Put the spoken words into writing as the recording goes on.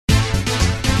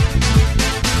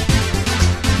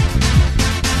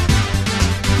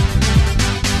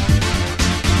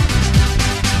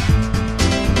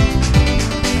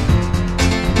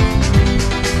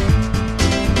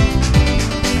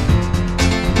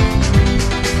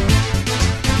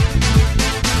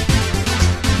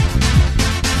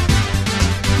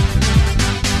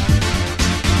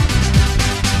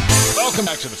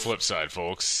Flip Side,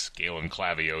 folks. Galen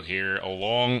Clavio here,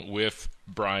 along with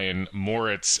Brian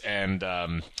Moritz. And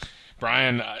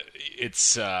Brian,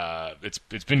 it's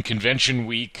been convention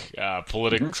week,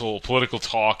 political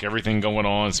talk, everything going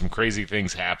on, some crazy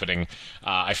things happening.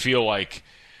 I feel like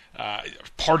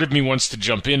part of me wants to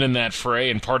jump in that fray,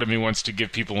 and part of me wants to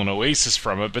give people an oasis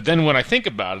from it. But then when I think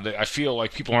about it, I feel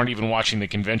like people aren't even watching the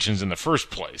conventions in the first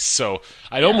place. So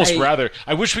I'd almost rather...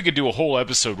 I wish we could do a whole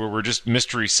episode where we're just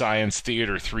Mystery Science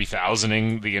Theater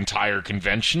 3000ing the entire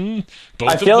convention.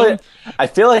 I feel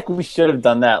like we should have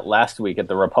done that last week at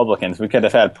the Republicans. We could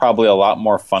have had probably a lot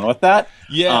more fun with that.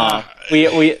 Yeah.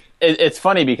 It's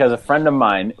funny because a friend of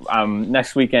mine,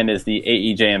 next weekend is the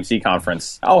AEJMC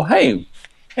conference. Oh, hey,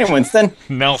 Winston.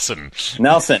 Nelson.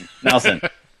 Those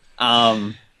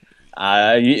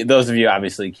of you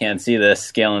obviously can't see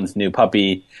this. Galen's new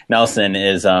puppy, Nelson,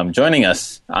 is joining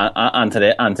us on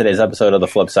today's episode of The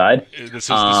Flip Side. This is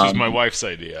my wife's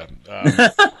idea.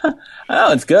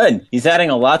 Oh, it's good. He's adding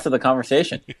a lot to the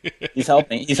conversation. He's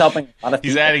helping a lot of people.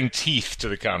 He's adding teeth to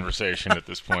the conversation at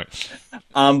this point.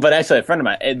 But actually, a friend of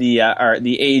mine, the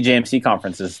AEJMC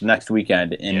conference is next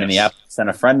weekend in Minneapolis, and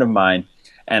a friend of mine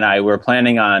and I were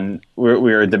planning on, we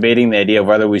were debating the idea of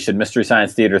whether we should Mystery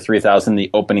Science Theater 3000 the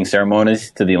opening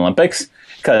ceremonies to the Olympics,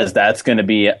 because that's going to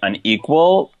be an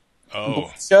equal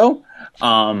show.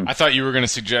 I thought you were going to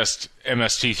suggest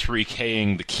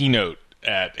MST3King the keynote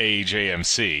at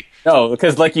AEJMC. No,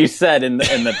 because like you said in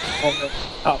the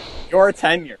your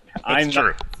tenure. That's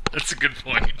true. That's a good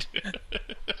point.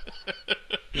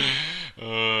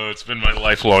 It's been my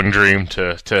lifelong dream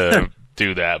to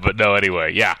do that, but no.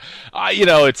 Anyway, yeah,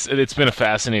 it's been a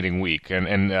fascinating week,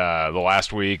 and the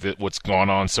last week, what's gone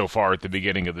on so far at the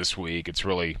beginning of this week, it's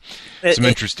really some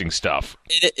interesting stuff.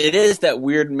 It is that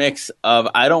weird mix of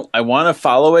I want to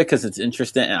follow it because it's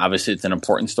interesting, and obviously it's an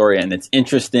important story, and it's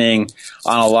interesting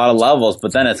on a lot of levels.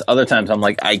 But then it's other times I'm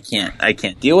like, I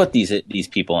can't deal with these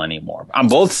people anymore on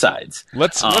both sides.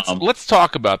 Let's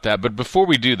talk about that. But before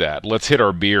we do that, let's hit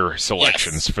our beer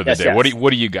selections for the day. Yes. What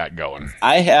do you got going?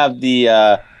 I have the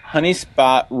Honey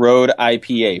Spot Road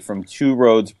IPA from Two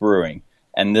Roads Brewing,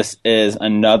 and this is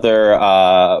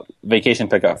another vacation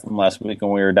pickup from last week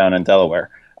when we were down in Delaware.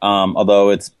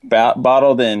 Although it's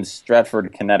bottled in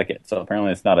Stratford, Connecticut, so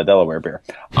apparently it's not a Delaware beer.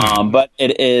 But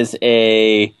it is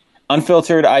a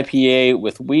unfiltered IPA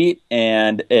with wheat,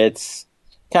 and it's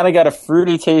kind of got a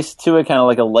fruity taste to it, kind of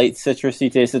like a light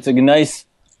citrusy taste. It's a nice.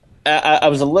 I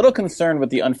was a little concerned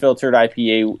with the unfiltered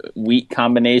IPA wheat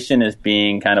combination as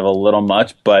being kind of a little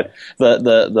much, but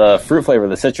the fruit flavor,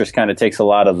 the citrus, kind of takes a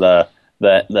lot of the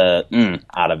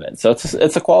out of it. So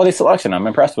it's a quality selection. I'm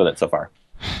impressed with it so far.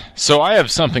 So I have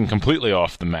something completely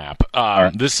off the map.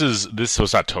 This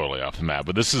was not totally off the map,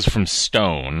 but this is from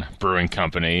Stone Brewing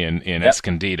Company in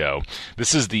Escondido.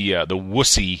 This is the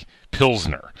Wussy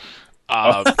Pilsner.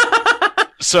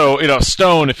 So,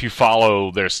 Stone, if you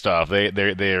follow their stuff,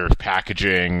 their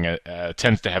packaging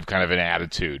tends to have kind of an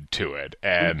attitude to it.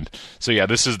 And so, yeah,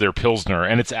 this is their Pilsner,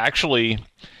 and it's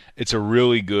a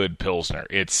really good Pilsner.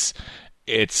 It's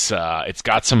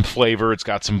got some flavor, it's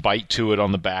got some bite to it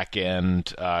on the back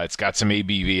end. It's got some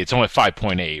ABV. It's only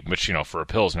 5.8, which, for a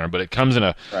Pilsner, but it comes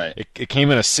in it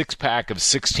came in a 6-pack of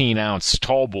 16-ounce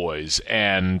tall boys,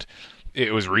 and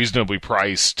it was reasonably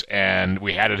priced, and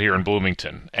we had it here in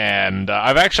Bloomington. And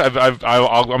I'm going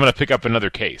to pick up another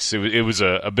case. It was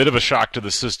a bit of a shock to the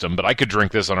system, but I could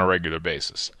drink this on a regular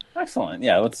basis. Excellent.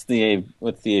 Yeah. What's the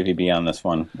ABV on this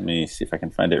one? Let me see if I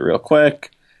can find it real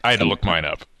quick. I had to look mine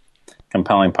up.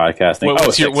 Compelling podcasting.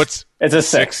 It's a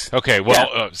 6. Okay,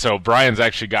 well, so Brian's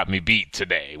actually got me beat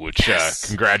today, which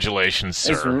congratulations,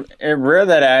 sir. It's rare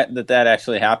that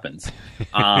actually happens.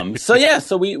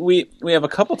 So we have a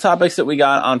couple topics that we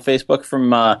got on Facebook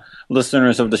from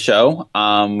listeners of the show.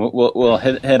 We'll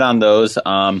hit on those.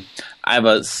 I have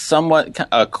a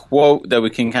quote that we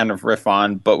can kind of riff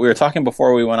on, but we were talking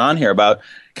before we went on here about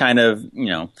kind of,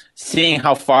 seeing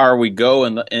how far we go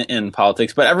in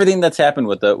politics, but everything that's happened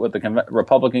with the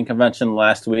Republican convention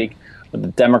last week, with the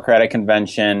Democratic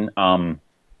convention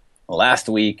last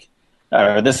week,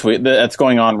 or this week, that's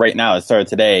going on right now. It started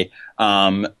today,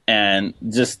 and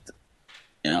just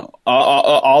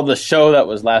all the show that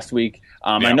was last week.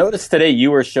 I noticed today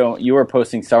you were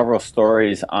posting several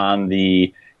stories on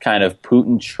the kind of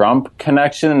Putin-Trump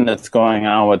connection that's going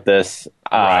on with this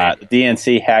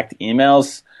DNC hacked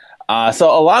emails. So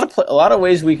a lot of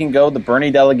ways we can go. The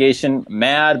Bernie delegation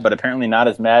mad, but apparently not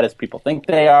as mad as people think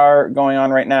they are going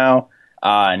on right now.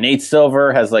 Nate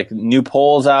Silver has new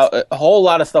polls out. A whole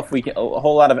lot of stuff a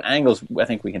whole lot of angles I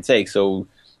think we can take. So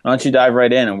why don't you dive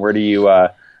right in? And where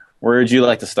would you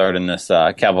like to start in this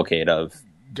cavalcade of?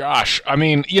 Gosh, I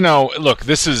mean, look,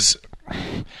 this is.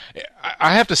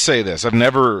 I have to say this: I've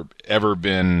never ever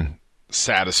been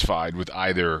satisfied with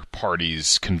either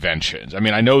party's conventions. I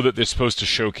mean, I know that they're supposed to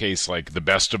showcase like the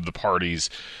best of the parties,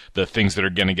 the things that are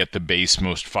going to get the base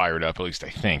most fired up. At least I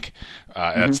think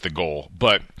that's the goal.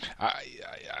 But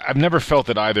I've never felt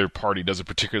that either party does a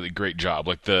particularly great job.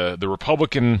 Like the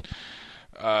Republican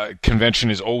convention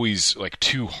is always like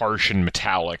too harsh and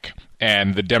metallic,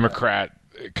 and the Democratic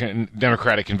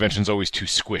convention is always too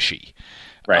squishy.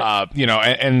 Right.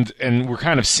 And we're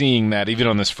kind of seeing that even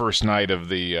on this first night of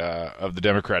the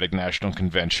Democratic National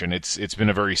Convention. It's been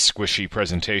a very squishy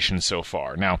presentation so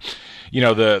far. Now,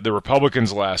 the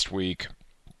Republicans last week.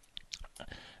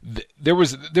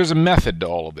 There's a method to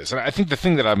all of this, and I think the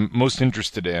thing that I'm most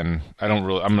interested in.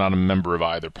 I'm not a member of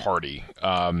either party,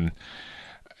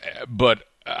 but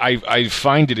I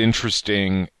find it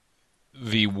interesting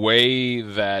the way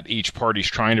that each party's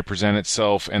trying to present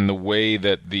itself and the way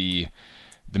that the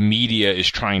media is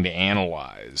trying to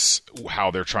analyze how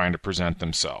they're trying to present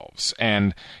themselves.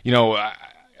 And,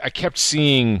 I kept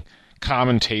seeing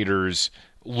commentators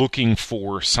looking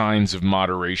for signs of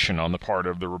moderation on the part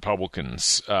of the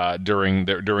Republicans during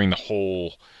the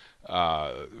whole,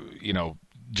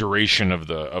 duration of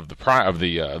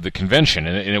the convention,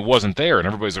 and it wasn't there. And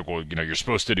everybody's like, well, you're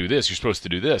supposed to do this, you're supposed to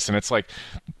do this, and it's like,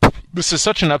 this is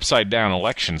such an upside down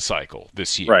election cycle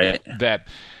this year, right, that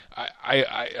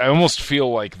I almost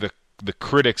feel like the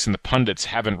critics and the pundits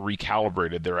haven't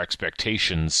recalibrated their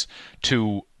expectations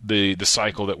to the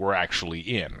cycle that we're actually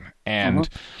in. And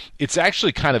it's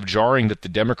actually kind of jarring that the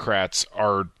Democrats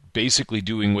are basically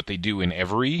doing what they do in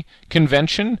every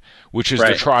convention, which is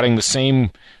they're trotting the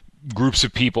same groups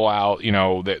of people out.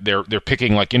 They're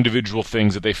picking like individual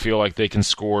things that they feel like they can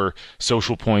score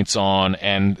social points on,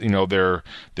 and they're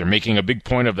making a big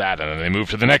point of that, and then they move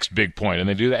to the next big point, and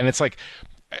they do that. And it's like,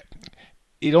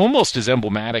 it almost is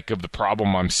emblematic of the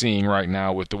problem I'm seeing right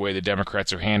now with the way the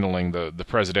Democrats are handling the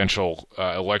presidential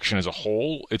election as a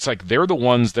whole. It's like they're the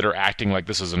ones that are acting like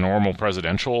this is a normal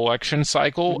presidential election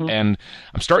cycle, and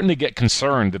I'm starting to get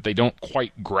concerned that they don't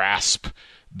quite grasp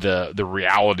the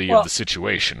reality of the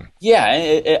situation.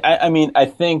 Yeah, I mean, I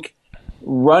think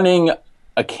running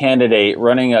a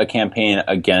campaign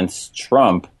against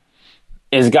Trump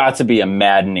has got to be a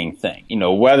maddening thing.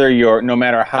 Whether no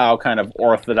matter how kind of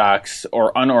orthodox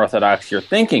or unorthodox your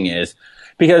thinking is,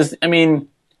 because, I mean,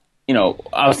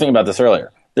 I was thinking about this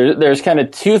earlier. There's kind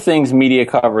of two things media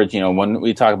coverage, when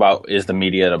we talk about is the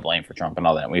media to blame for Trump and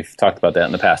all that. And we've talked about that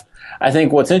in the past. I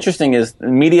think what's interesting is the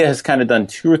media has kind of done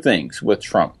two things with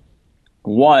Trump.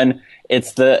 One,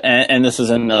 it's and this was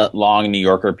in the long New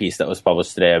Yorker piece that was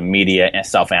published today of media and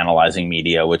self-analyzing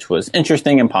media, which was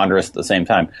interesting and ponderous at the same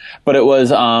time. But it was,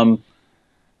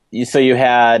 so you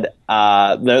had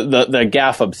the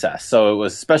gaffe obsessed. So it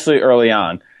was especially early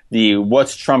on,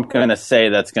 what's Trump going to say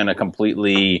that's going to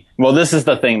completely, well, this is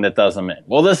the thing that does him in.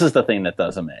 Well, this is the thing that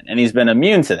does him in. And he's been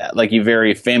immune to that. Like you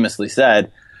very famously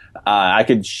said, I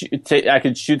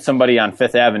could shoot somebody on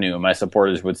Fifth Avenue and my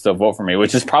supporters would still vote for me,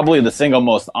 which is probably the single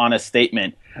most honest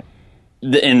statement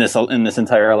in this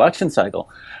entire election cycle.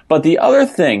 But the other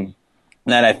thing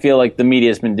that I feel like the media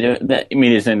has been doing,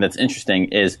 that's interesting,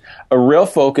 is a real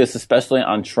focus, especially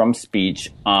on Trump's speech,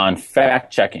 on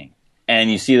fact checking.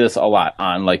 And you see this a lot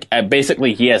on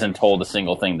basically he hasn't told a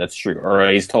single thing that's true, or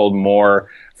he's told more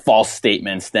false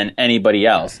statements than anybody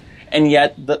else. And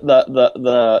yet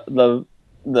the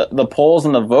polls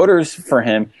and the voters for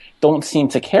him don't seem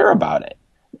to care about it,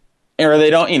 or they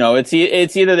don't.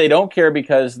 It's either they don't care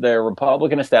because they're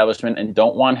Republican establishment and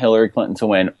don't want Hillary Clinton to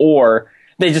win, or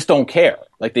they just don't care.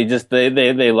 Like they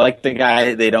like the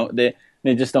guy.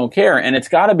 They just don't care. And it's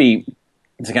got to be,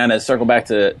 to kind of circle back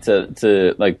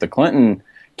to like the Clinton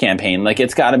campaign. Like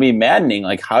it's got to be maddening.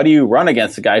 Like how do you run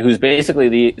against a guy who's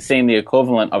basically saying the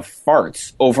equivalent of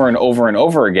farts over and over and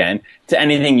over again to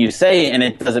anything you say, and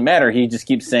it doesn't matter. He just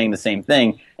keeps saying the same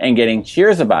thing and getting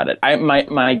cheers about it.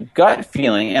 My gut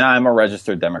feeling, and I'm a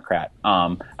registered Democrat.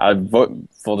 I vote,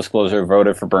 full disclosure,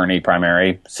 voted for Bernie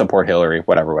primary, support Hillary,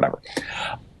 whatever.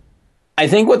 I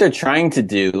think what they're trying to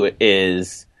do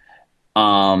is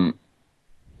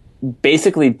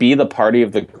basically be the party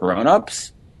of the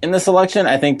grown-ups in this election.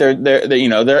 I think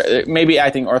they're maybe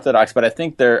acting orthodox, but I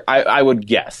think I would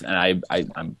guess, and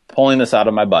I'm pulling this out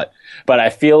of my butt, but I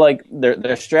feel like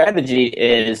their strategy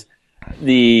is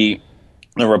the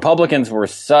Republicans were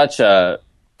such a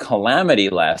calamity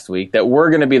last week that we're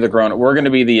going to be we're going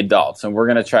to be the adults, and we're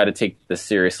going to try to take this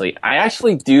seriously. I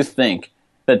actually do think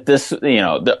that this,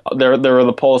 there were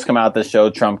the polls come out that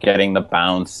showed Trump getting the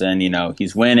bounce, and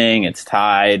he's winning. It's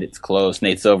tied. It's close.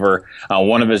 Nate Silver,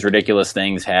 one of his ridiculous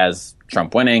things has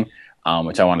Trump winning,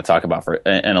 which I want to talk about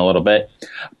in a little bit.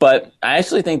 But I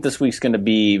actually think this week's going to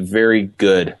be very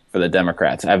good for the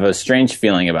Democrats. I have a strange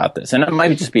feeling about this, and it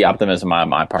might just be optimism on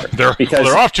my part. They're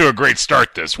off to a great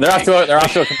start this week. They're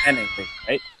off to a commanding thing,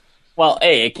 right? Well,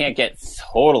 it can't get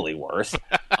totally worse.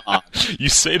 You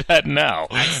say that now.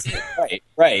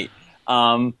 Right.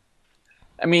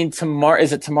 I mean, tomorrow,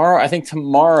 is it tomorrow? I think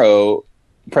tomorrow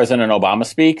President Obama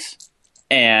speaks,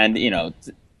 and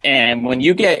when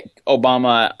you get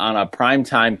Obama on a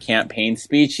primetime campaign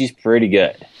speech, he's pretty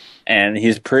good, and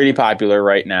he's pretty popular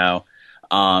right now.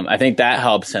 I think that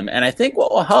helps him, and I think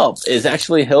what will help is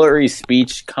actually Hillary's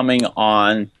speech coming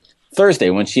on Thursday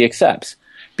when she accepts.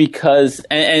 Because,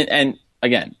 and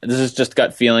again, this is just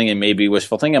gut feeling and maybe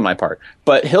wishful thinking on my part,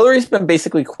 but Hillary's been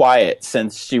basically quiet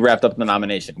since she wrapped up the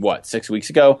nomination. 6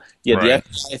 weeks ago? You had the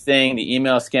FBI thing, the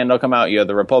email scandal come out, you had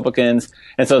the Republicans,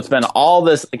 and so it's been all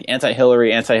this like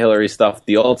anti-Hillary stuff,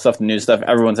 the old stuff, the new stuff,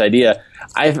 everyone's idea.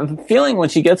 I have a feeling when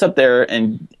she gets up there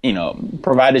and,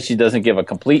 provided she doesn't give a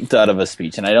complete dud of a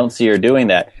speech, and I don't see her doing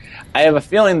that, I have a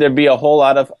feeling there'd be a whole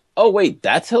lot of, oh wait,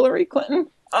 that's Hillary Clinton?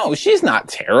 Oh, she's not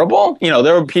terrible. There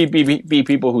will be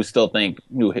people who still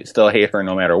hate her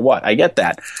no matter what. I get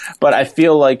that. But I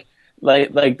feel like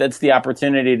that's the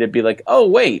opportunity to be like, oh,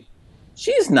 wait,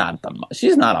 she's not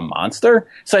a monster.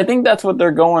 So I think that's what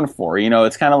they're going for.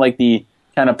 It's kind of like the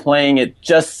kind of playing it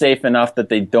just safe enough that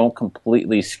they don't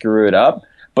completely screw it up.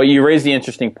 But you raise the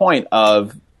interesting point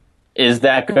of, is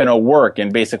that going to work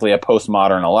in basically a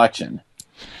postmodern election?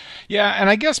 Yeah, and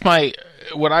I guess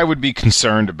what I would be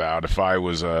concerned about if I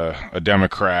was a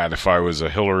Democrat, if I was a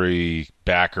Hillary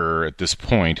backer at this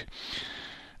point,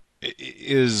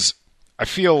 is I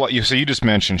feel like you just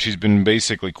mentioned she's been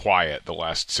basically quiet the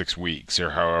last 6 weeks or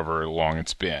however long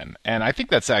it's been. And I think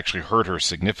that's actually hurt her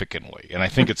significantly. And I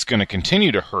think it's going to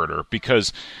continue to hurt her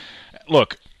because,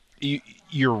 look,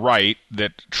 you're right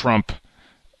that Trump's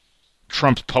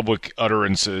public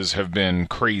utterances have been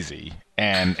crazy.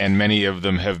 And many of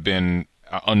them have been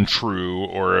untrue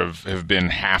or have been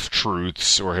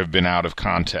half-truths or have been out of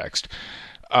context.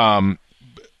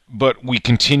 But we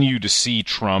continue to see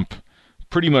Trump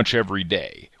pretty much every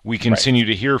day. We continue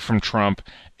to hear from Trump,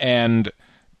 and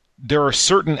there are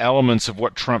certain elements of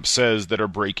what Trump says that are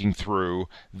breaking through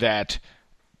that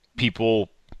people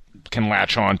can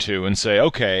latch onto and say,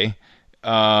 okay,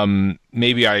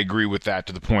 maybe I agree with that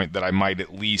to the point that I might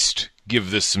at least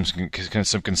give this some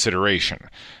consideration.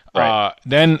 Right.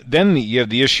 Then you have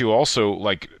the issue also,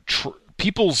 like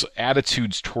people's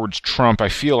attitudes towards Trump, I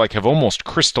feel like have almost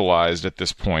crystallized at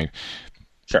this point.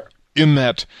 Sure. In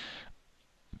that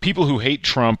people who hate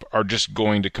Trump are just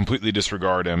going to completely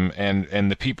disregard him,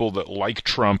 and the people that like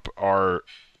Trump are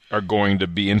going to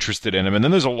be interested in him. And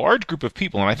then there's a large group of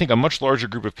people, and I think a much larger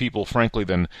group of people, frankly,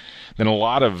 than a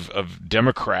lot of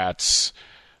Democrats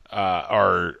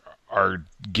are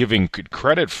giving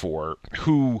credit for,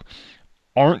 who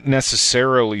aren't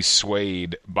necessarily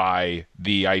swayed by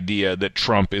the idea that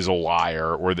Trump is a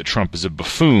liar or that Trump is a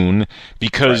buffoon,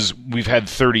 because we've had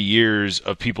 30 years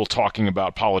of people talking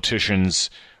about politicians,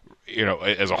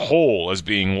 as a whole, as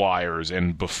being liars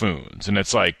and buffoons. And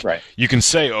it's like, you can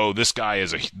say, oh, this guy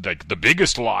is like the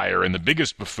biggest liar and the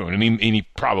biggest buffoon, and he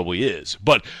probably is.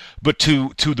 But to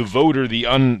the voter, the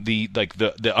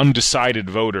undecided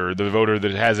voter, the voter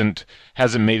that hasn't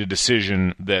made a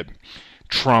decision that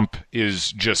Trump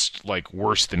is just like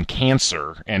worse than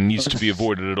cancer and needs to be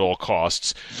avoided at all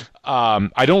costs,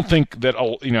 I don't think that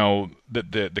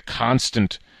that the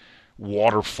constant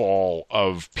waterfall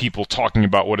of people talking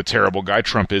about what a terrible guy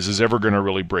Trump is ever going to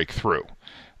really break through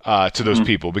to those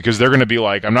people, because they're going to be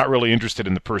like, I'm not really interested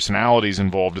in the personalities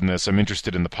involved in this. I'm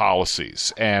interested in the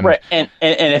policies. And and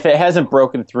if it hasn't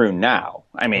broken through now,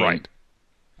 I mean,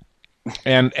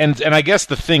 and I guess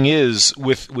the thing is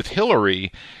with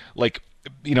Hillary, like,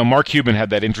 Mark Cuban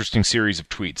had that interesting series of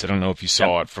tweets. I don't know if you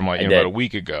saw it from about a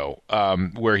week ago,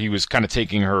 where he was kind of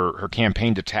taking her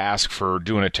campaign to task for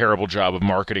doing a terrible job of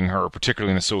marketing her, particularly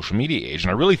in the social media age.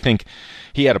 And I really think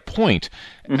he had a point,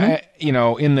 in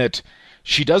that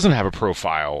she doesn't have a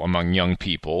profile among young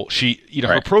people.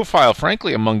 Her profile,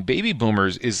 frankly, among baby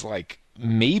boomers is like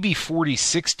maybe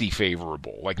 40-60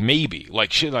 favorable,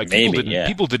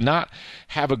 people did not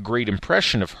have a great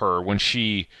impression of her when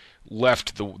she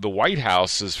left the White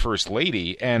House as First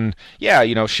Lady. And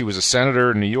she was a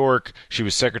senator in New York. She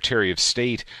was Secretary of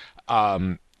State.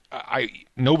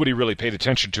 nobody really paid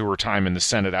attention to her time in the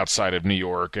Senate outside of New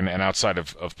York and outside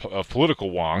of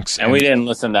political wonks. And we didn't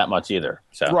listen that much either.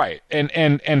 So. Right.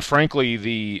 And frankly,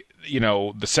 the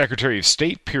Secretary of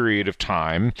State period of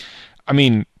time, I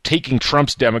mean, taking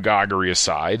Trump's demagoguery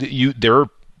aside,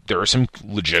 there are some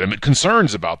legitimate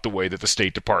concerns about the way that the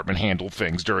State Department handled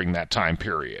things during that time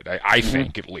period. I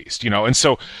think, at least, and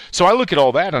so I look at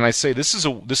all that and I say this is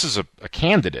a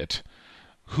candidate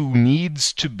who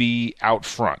needs to be out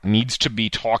front, needs to be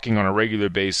talking on a regular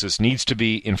basis, needs to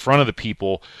be in front of the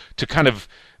people to kind of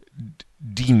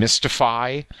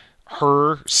demystify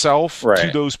herself to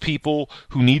those people,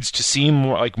 who needs to seem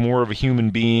more of a human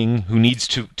being, who needs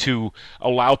to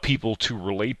allow people to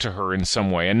relate to her in some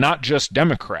way, and not just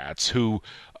Democrats who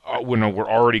we're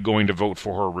already going to vote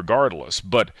for her regardless,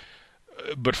 but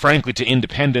frankly to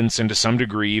independents and to some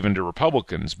degree even to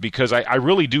Republicans, because I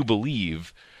really do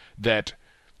believe that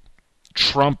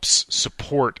Trump's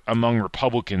support among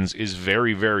Republicans is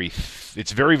very, very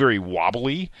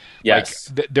wobbly. Yes.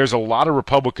 There's a lot of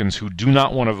Republicans who do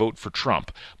not want to vote for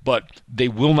Trump, but they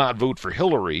will not vote for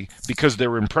Hillary because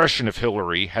their impression of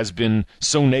Hillary has been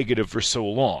so negative for so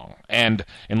long. And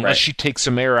unless she takes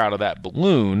some air out of that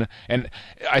balloon, and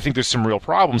I think there's some real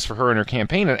problems for her and her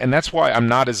campaign, and that's why I'm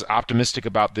not as optimistic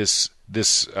about this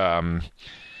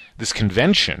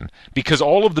convention, because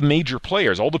all of the major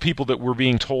players, all the people that we're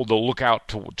being told to look out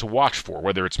to watch for,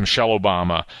 whether it's Michelle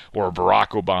Obama or Barack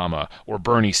Obama or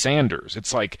Bernie Sanders,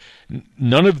 it's like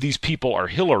none of these people are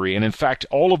Hillary, and in fact,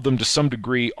 all of them to some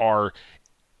degree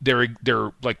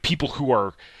they're like people who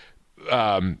are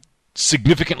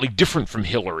significantly different from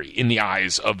Hillary in the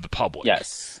eyes of the public.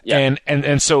 Yes. Yeah.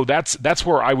 And so that's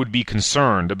where I would be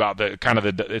concerned about the kind of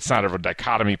it's not a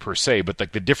dichotomy per se, but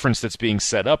like the difference that's being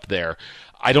set up there.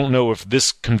 I don't know if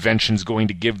this convention's going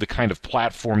to give the kind of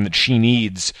platform that she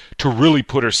needs to really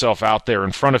put herself out there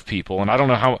in front of people. And I don't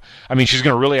know how, I mean, she's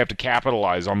going to really have to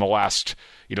capitalize on the last,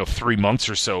 3 months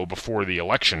or so before the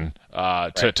election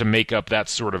to make up that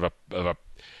sort of a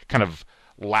kind of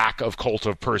lack of cult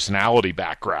of personality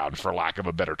background, for lack of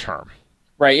a better term.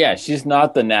 Right, yeah. She's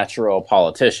not the natural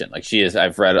politician. Like she is,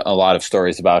 I've read a lot of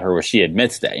stories about her where she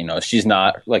admits that, she's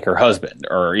not like her husband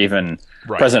or even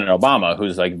President Obama,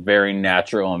 who's like very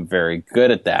natural and very good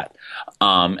at that.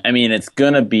 It's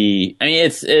going to be,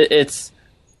 it's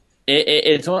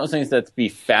one of those things that's be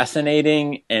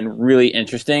fascinating and really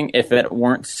interesting if it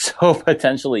weren't so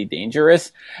potentially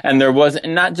dangerous. And there was,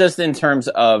 not just in terms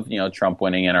of, Trump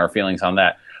winning and our feelings on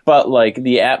that, but like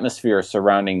the atmosphere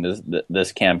surrounding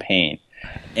this campaign.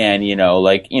 And,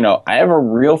 I have a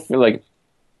real feel like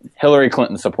Hillary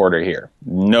Clinton supporter here.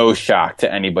 No shock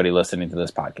to anybody listening to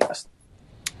this podcast.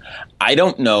 I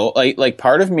don't know. Like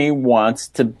part of me wants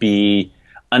to be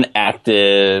an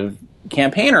active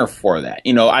campaigner for that.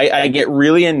 I get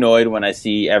really annoyed when I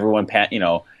see everyone,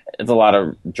 it's a lot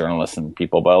of journalists and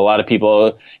people, but a lot of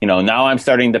people, now I'm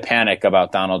starting to panic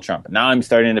about Donald Trump. Now I'm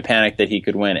starting to panic that he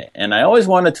could win it. And I always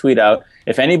want to tweet out,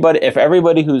 if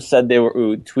everybody who said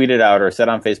who tweeted out or said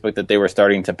on Facebook that they were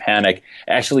starting to panic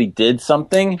actually did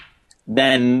something,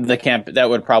 then that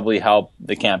would probably help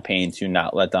the campaign to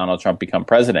not let Donald Trump become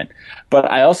president. But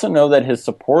I also know that his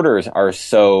supporters are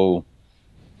so,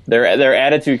 their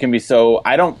attitude can be so,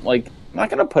 I'm not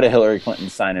going to put a Hillary Clinton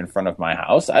sign in front of my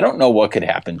house. I don't know what could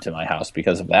happen to my house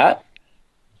because of that.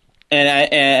 And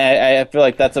I feel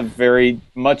like that's a very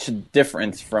much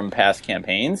difference from past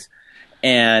campaigns.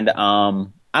 And I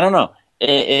don't know.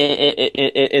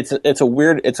 It's a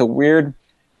weird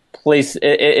place.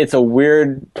 It's a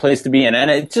weird place to be in. And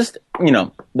it just,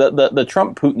 the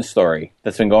Trump Putin story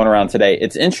that's been going around today.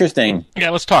 It's interesting.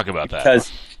 Yeah, let's talk about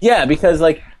that. Because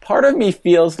like part of me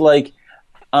feels like,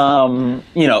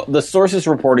 the sources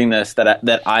reporting this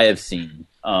that I have seen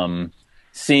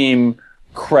seem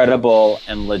credible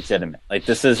and legitimate. Like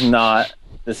this is not.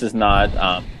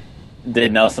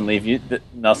 Did Nelson leave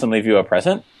you a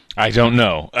present? I don't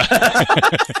know.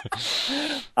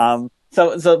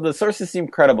 So the sources seem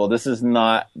credible. This is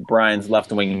not Brian's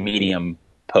left-wing Medium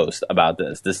post about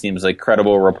this. This seems like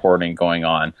credible reporting going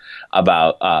on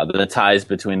about the ties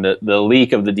between the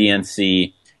leak of the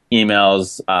DNC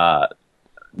emails.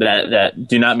 That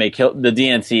do not make the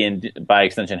DNC and by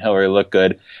extension Hillary look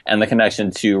good, and the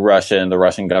connection to Russia and the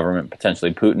Russian government,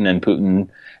 potentially Putin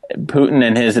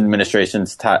and his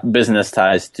administration's business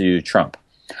ties to Trump.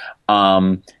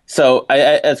 So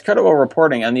it's credible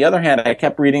reporting. On the other hand, I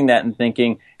kept reading that and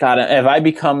thinking, God, have I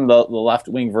become the left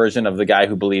wing version of the guy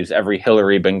who believes every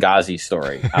Hillary Benghazi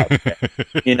story out there?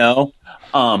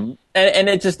 And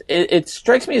it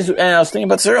strikes me as, and I was thinking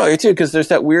about this earlier too, because there's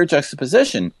that weird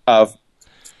juxtaposition of,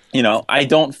 I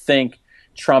don't think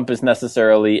Trump is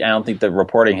necessarily, I don't think the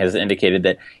reporting has indicated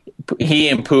that he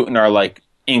and Putin are like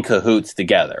in cahoots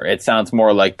together. It sounds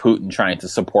more like Putin trying to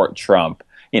support Trump,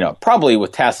 probably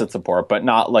with tacit support, but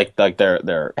not like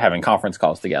they're having conference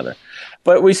calls together.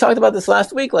 But we talked about this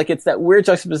last week. Like, it's that weird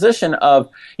juxtaposition of,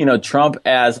 Trump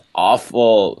as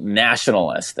awful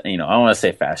nationalist. I don't want to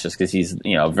say fascist because he's,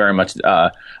 very much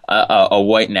a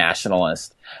white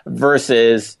nationalist,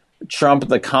 versus Trump,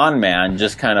 the con man,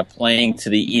 just kind of playing to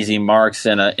the easy marks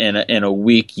in a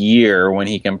weak year when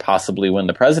he can possibly win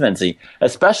the presidency.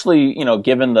 Especially,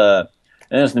 given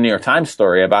there's the New York Times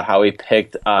story about how he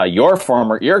picked your governor,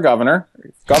 former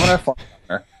governor,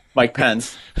 Mike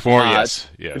Pence, yes,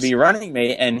 to be running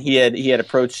mate, and he had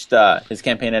approached his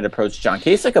campaign had approached John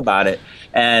Kasich about it,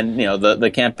 and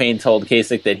the campaign told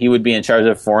Kasich that he would be in charge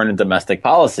of foreign and domestic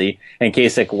policy, and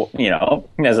Kasich,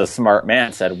 as a smart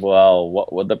man, said, "Well,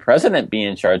 what would the president be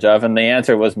in charge of?" And the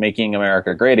answer was making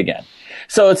America great again.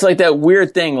 So it's like that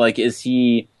weird thing. Like, is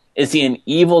he an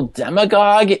evil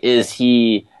demagogue? Is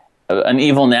he an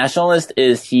evil nationalist?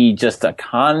 Is he just a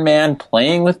con man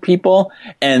playing with people?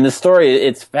 And the story,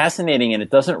 it's fascinating, and it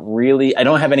doesn't really, I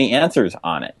don't have any answers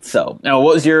on it. So now,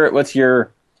 what's your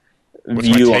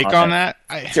view my take on that?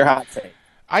 What's your hot take?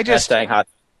 Hot.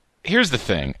 Here's the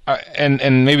thing,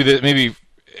 and maybe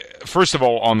first of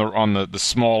all, on the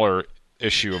smaller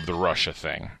issue of the Russia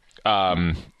thing.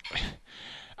 I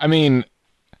mean,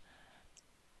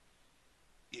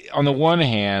 on the one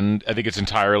hand, I think it's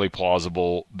entirely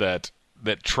plausible that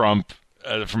Trump,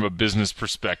 from a business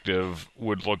perspective,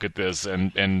 would look at this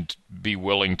and be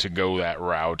willing to go that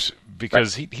route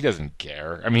because he doesn't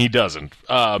care. I mean, he doesn't.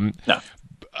 No.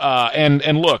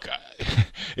 And look,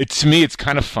 to me, it's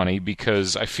kind of funny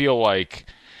because I feel like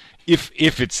if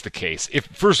it's the case,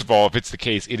 first of all, if it's the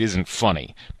case, it isn't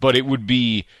funny, but it would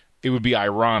be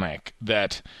ironic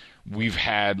that we've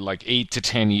had like 8 to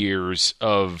 10 years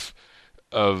of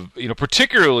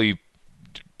particularly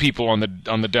people on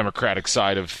the Democratic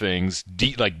side of things,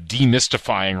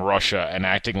 demystifying Russia and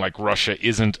acting like Russia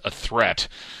isn't a threat.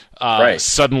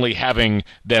 Suddenly having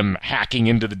them hacking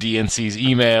into the DNC's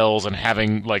emails and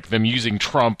having like them using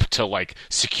Trump to like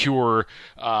secure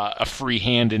a free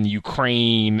hand in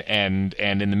Ukraine and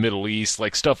in the Middle East,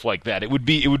 like stuff like that. It would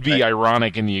be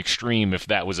ironic in the extreme if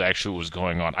that was actually what was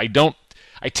going on. I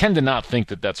tend to not think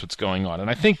that that's what's going on, and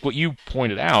I think what you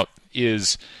pointed out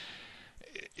is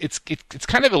it's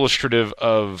kind of illustrative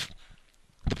of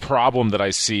the problem that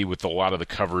I see with a lot of the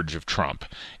coverage of Trump.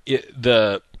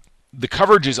 The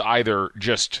coverage is either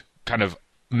just kind of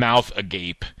mouth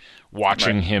agape,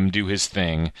 watching him do his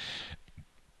thing,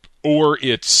 or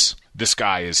it's this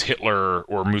guy is Hitler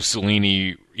or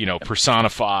Mussolini,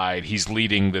 personified. He's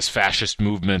leading this fascist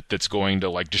movement that's going to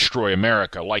like destroy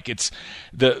America. Like, it's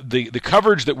the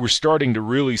coverage that we're starting to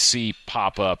really see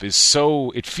pop up it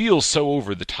feels so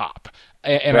over the top,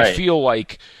 and I feel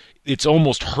like it's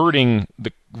almost hurting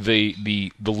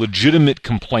the legitimate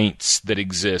complaints that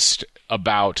exist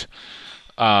about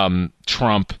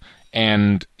Trump.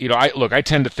 And I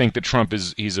tend to think that Trump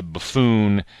he's a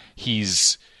buffoon.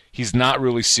 He's not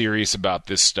really serious about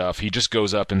this stuff. He just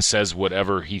goes up and says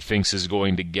whatever he thinks is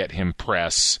going to get him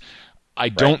press. I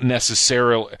don't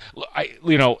necessarily, I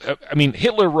mean,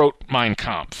 Hitler wrote Mein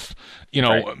Kampf.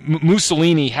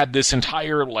 Mussolini had this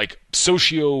entire like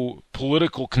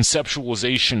socio-political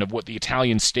conceptualization of what the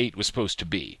Italian state was supposed to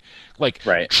be. Like,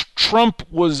 Trump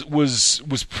was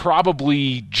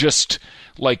probably just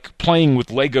like playing with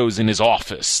Legos in his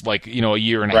office, like, a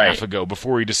year and a half ago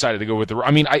before he decided to go with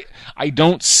I mean, I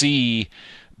don't see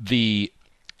the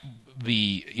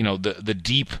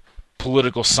deep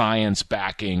political science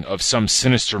backing of some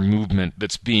sinister movement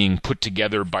that's being put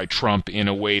together by Trump in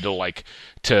a way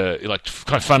to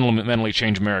fundamentally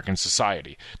change American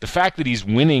society. The fact that he's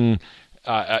winning,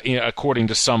 according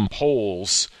to some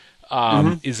polls,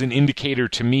 is an indicator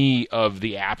to me of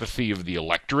the apathy of the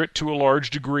electorate to a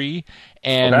large degree,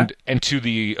 and to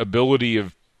the ability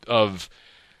of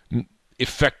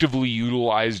effectively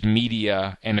utilized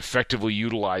media and effectively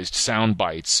utilized sound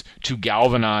bites to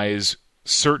galvanize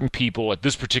certain people at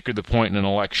this particular point in an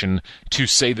election to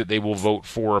say that they will vote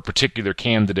for a particular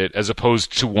candidate as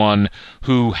opposed to one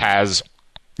who has,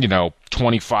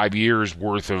 25 years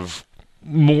worth of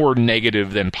more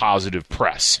negative than positive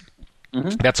press.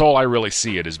 That's all I really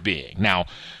see it as being. Now,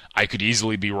 I could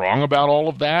easily be wrong about all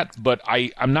of that, but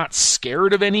I'm not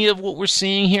scared of any of what we're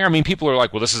seeing here. I mean, people are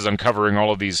like, well, this is uncovering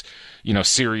all of these,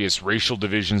 serious racial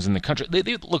divisions in the country.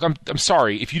 Look, I'm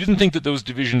sorry. If you didn't think that those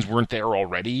divisions weren't there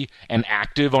already and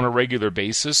active on a regular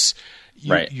basis,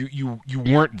 you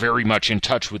weren't very much in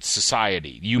touch with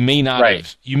society. You may not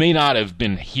have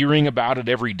been hearing about it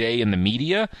every day in the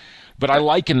media, but I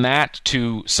liken that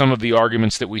to some of the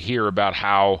arguments that we hear about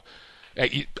how,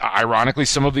 ironically,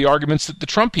 some of the arguments that the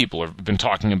Trump people have been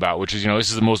talking about, which is, this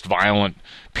is the most violent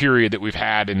period that we've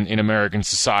had in American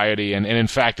society, and in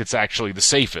fact, it's actually the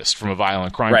safest from a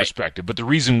violent crime perspective. But the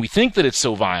reason we think that it's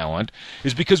so violent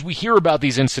is because we hear about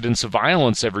these incidents of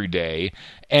violence every day,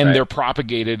 and they're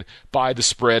propagated by the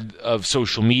spread of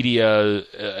social media,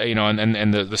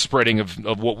 and the spreading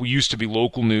of what we used to be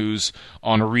local news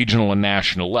on a regional and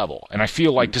national level. And I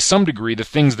feel like, to some degree, the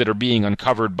things that are being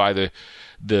uncovered by the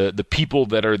people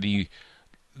that are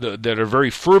that are very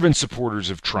fervent supporters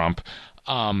of Trump,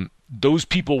 those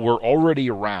people were already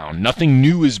around. Nothing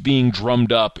new is being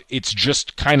drummed up. It's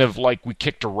just kind of like we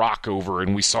kicked a rock over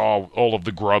and we saw all of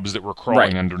the grubs that were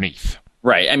crawling underneath.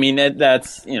 Right. I mean,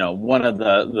 that's one of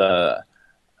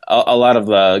a lot of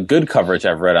the good coverage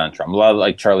I've read on Trump. A lot of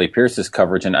like Charlie Pierce's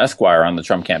coverage in Esquire on the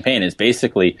Trump campaign is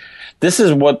basically, this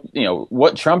is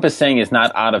what Trump is saying is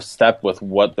not out of step with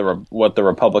what the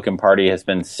Republican Party has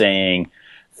been saying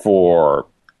for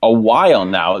a while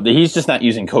now. He's just not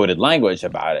using coded language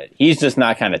about it. He's just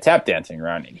not kind of tap dancing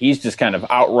around it. He's just kind of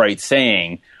outright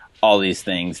saying all these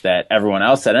things that everyone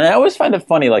else said. And I always find it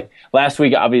funny, like last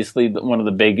week, obviously one of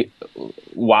the big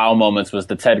wow moments was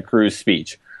the Ted Cruz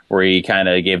speech, where he kind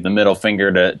of gave the middle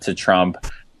finger to Trump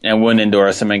and wouldn't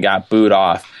endorse him and got booed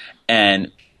off.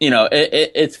 And,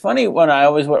 it's funny what I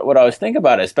always think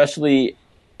about it, especially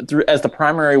as the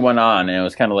primary went on, and it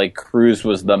was kind of like Cruz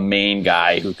was the main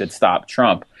guy who could stop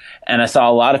Trump. And I saw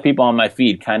a lot of people on my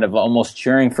feed kind of almost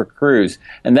cheering for Cruz.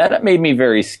 And that made me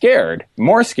very scared,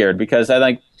 more scared, because I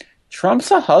think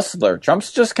Trump's a hustler.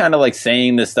 Trump's just kind of like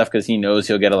saying this stuff because he knows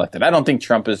he'll get elected. I don't think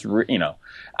Trump is,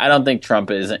 I don't think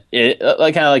Trump is,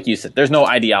 like kind of like you said, there's no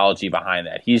ideology behind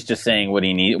that. He's just saying what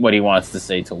he wants to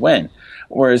say to win.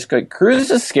 Whereas Cruz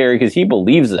is scary because he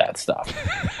believes that stuff.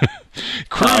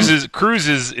 Cruz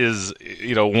is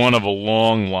one of a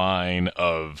long line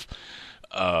of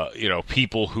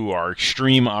people who are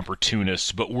extreme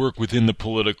opportunists but work within the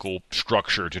political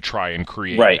structure to try and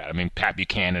create that. I mean, Pat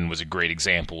Buchanan was a great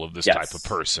example of this type of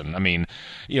person. I mean,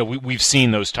 we've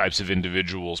seen those types of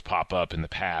individuals pop up in the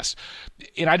past.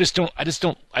 And I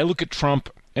look at Trump,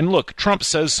 and look, Trump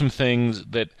says some things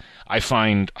that I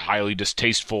find highly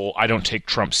distasteful. I don't take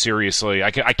Trump seriously.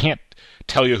 I can't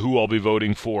tell you who I'll be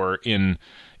voting for in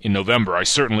November. I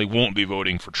certainly won't be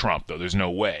voting for Trump, though. There's no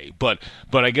way. But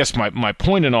I guess my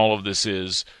point in all of this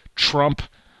is Trump,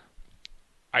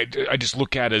 I just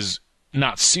look at as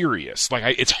not serious.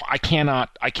 Like I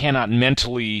cannot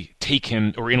mentally take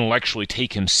him or intellectually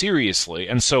take him seriously.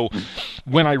 And so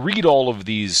when I read all of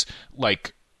these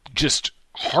like just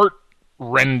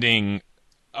heart-rending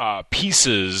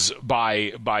pieces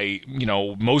by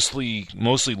mostly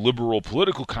liberal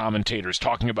political commentators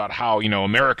talking about how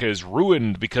America is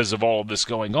ruined because of all of this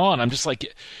going on, I'm just like,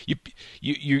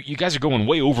 you guys are going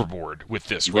way overboard with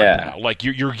this right now. Like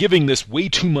you're giving this way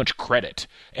too much credit,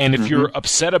 and if you're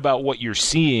upset about what you're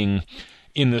seeing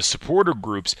in the supporter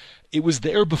groups, it was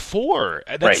there before.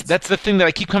 That's the thing that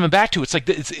I keep coming back to. It's like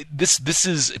this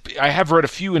is. I have read a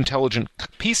few intelligent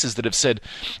pieces that have said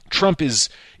Trump is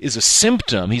a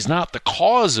symptom. He's not the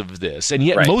cause of this, and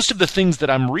yet most of the things that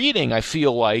I'm reading, I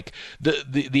feel like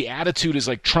the attitude is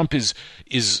like Trump is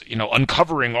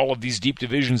uncovering all of these deep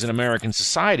divisions in American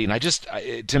society,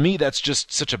 and to me that's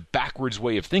just such a backwards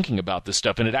way of thinking about this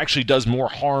stuff, and it actually does more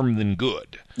harm than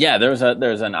good. Yeah, there's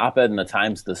an op-ed in the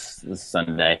Times this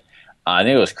Sunday. I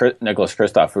think it was Nicholas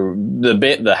Kristof, who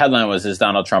the headline was, "Is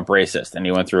Donald Trump racist?" And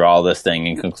he went through all this thing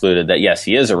and concluded that yes,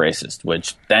 he is a racist.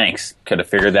 Which, thanks, could have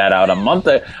figured that out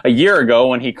a year ago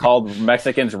when he called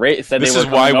Mexicans racist. This is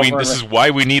why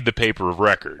we need the paper of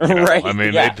record. Right? I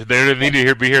mean, they need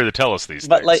to be here to tell us these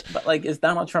things. But is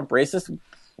Donald Trump racist?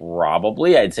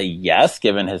 Probably, I'd say yes,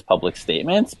 given his public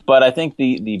statements. But I think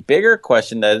the bigger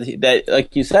question that,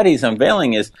 like you said, he's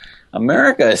unveiling is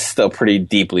America is still pretty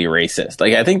deeply racist.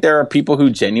 Like, I think there are people who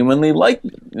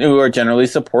who are generally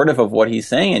supportive of what he's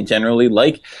saying and generally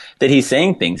like that he's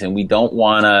saying things, and we don't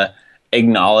want to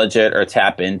acknowledge it or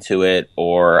tap into it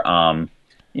or,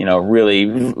 really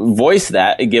give voice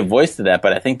to that.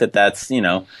 But I think that's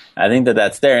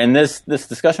there. And this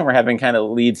discussion we're having kind of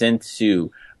leads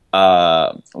into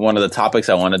one of the topics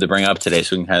I wanted to bring up today,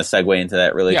 so we can kind of segue into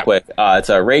that really quick. It's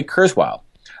Ray Kurzweil.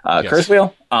 Yes.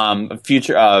 Kurzweil,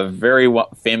 very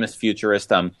famous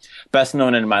futurist, best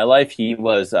known in my life. He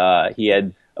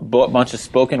had a bunch of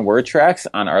spoken word tracks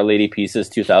on Our Lady Peace's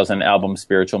 2000 album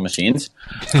Spiritual Machines.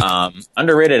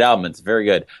 Underrated album. It's very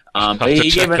good. I'll have to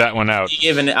check that one out.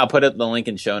 I'll put the link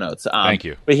in show notes. Thank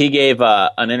you. But he gave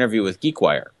an interview with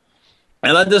GeekWire.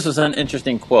 I thought this was an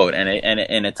interesting quote, and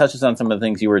it touches on some of the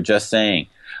things you were just saying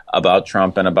about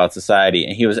Trump and about society.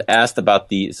 And he was asked about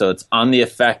so it's on the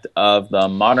effect of the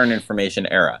modern information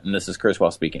era. And this is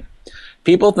Kurzweil speaking.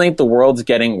 People think the world's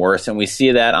getting worse, and we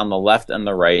see that on the left and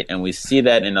the right, and we see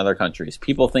that in other countries.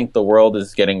 People think the world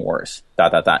is getting worse. ...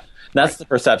 That's the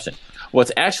perception.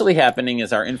 What's actually happening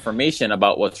is our information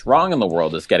about what's wrong in the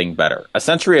world is getting better. A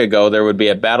century ago, there would be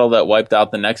a battle that wiped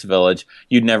out the next village.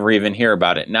 You'd never even hear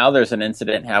about it. Now there's an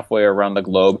incident halfway around the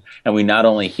globe, and we not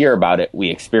only hear about it,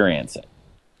 we experience it.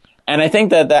 And I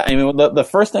think the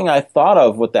first thing I thought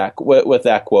of with that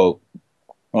quote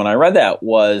when I read that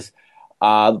was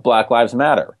Black Lives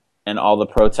Matter and all the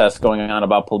protests going on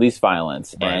about police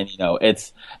violence. Right. And,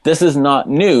 this is not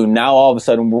new. Now, all of a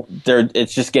sudden,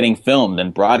 it's just getting filmed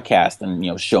and broadcast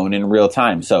and, shown in real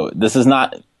time. So there's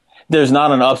not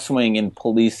an upswing in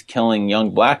police killing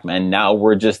young black men. Now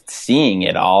we're just seeing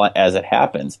it all as it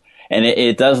happens. And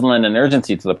it does lend an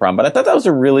urgency to the problem. But I thought that was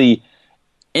a really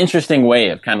interesting way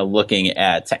of kind of looking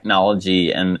at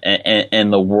technology and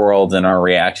the world and our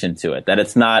reaction to it. That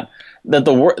it's not that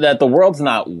the world's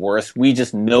not worse. We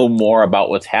just know more about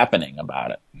what's happening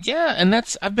about it. Yeah, and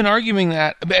I've been arguing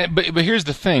that, but here's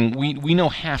the thing: we know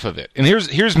half of it, and here's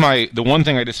the one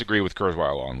thing I disagree with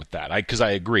Kurzweil on with that, because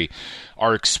I agree,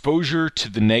 our exposure to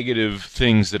the negative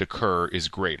things that occur is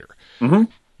greater,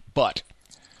 but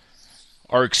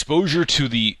our exposure to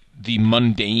the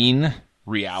mundane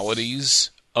realities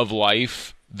of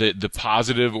life, the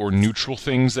positive or neutral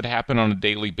things that happen on a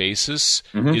daily basis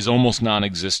is almost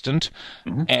non-existent,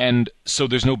 and so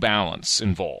there's no balance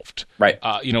involved. Right.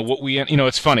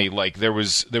 It's funny. Like there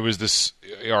was this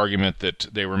argument that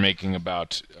they were making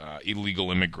about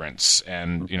illegal immigrants,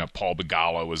 and Paul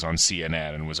Begala was on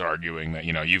CNN and was arguing that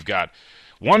you've got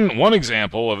one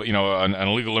example of an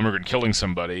illegal immigrant killing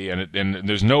somebody, and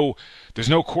there's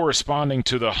no corresponding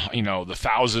to the the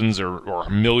thousands or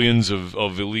millions of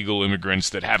illegal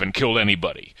immigrants that haven't killed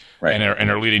anybody, right,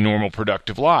 and are leading normal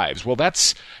productive lives. Well,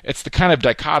 it's the kind of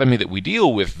dichotomy that we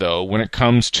deal with, though, when it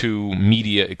comes to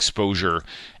media exposure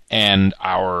and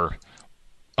our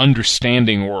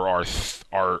understanding or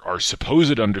our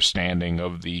supposed understanding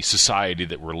of the society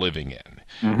that we're living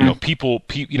in. People.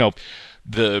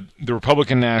 The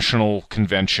Republican National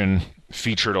Convention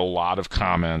featured a lot of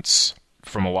comments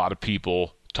from a lot of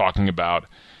people talking about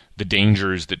the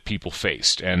dangers that people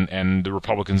faced, and the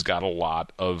Republicans got a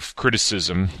lot of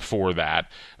criticism for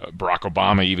that. Barack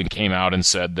Obama even came out and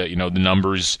said that the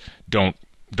numbers don't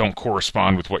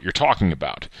correspond with what you're talking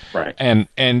about. Right. And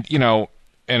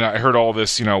I heard all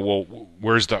this. Well,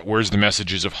 where's the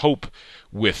messages of hope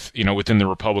within the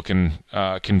Republican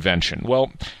convention?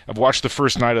 Well, I've watched the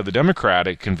first night of the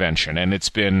Democratic convention, and it's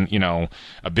been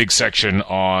a big section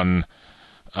on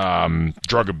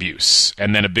drug abuse,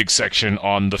 and then a big section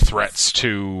on the threats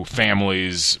to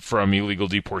families from illegal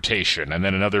deportation, and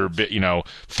then another bit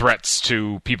threats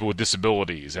to people with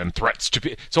disabilities, and threats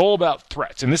to it's all about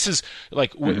threats. And this is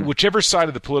like whichever side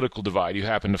of the political divide you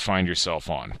happen to find yourself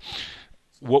on,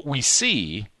 what we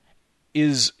see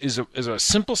is a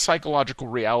simple psychological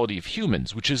reality of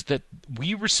humans, which is that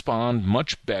we respond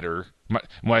much better.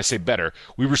 When I say better,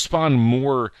 we respond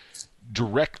more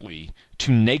directly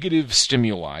to negative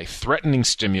stimuli, threatening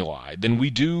stimuli, than we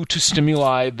do to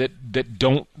stimuli that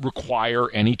don't require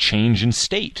any change in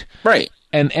state. Right.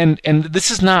 And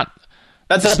this is not.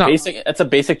 That's a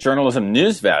basic journalism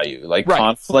news value, like right.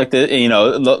 Conflict.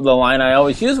 The line I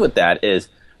always use with that is,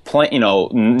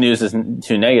 news is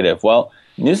too negative. Well,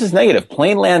 news is negative.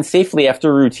 Plane lands safely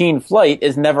after routine flight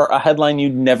is never a headline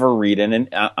you'd never read in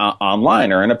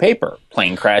online or in a paper.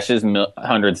 Plane crashes,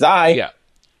 hundreds die. Yeah,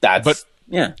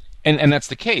 yeah. And that's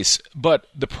the case. But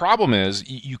the problem is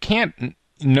you can't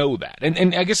know that.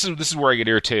 And I guess this is where I get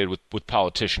irritated with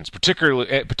politicians,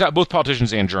 particularly both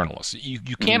politicians and journalists.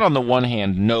 You can't on the one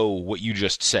hand know what you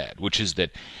just said, which is that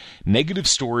negative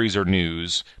stories are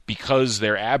news because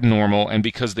they're abnormal and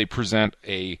because they present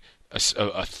a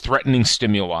threatening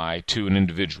stimuli to an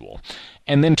individual,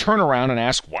 and then turn around and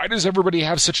ask, why does everybody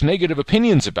have such negative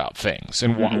opinions about things,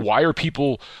 and why do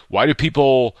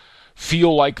people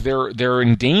feel like they're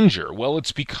in danger? Well,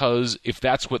 it's because if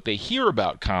that's what they hear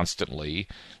about constantly,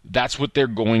 that's what they're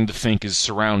going to think is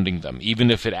surrounding them,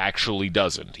 even if it actually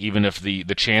doesn't, even if the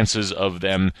chances of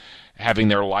them having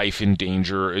their life in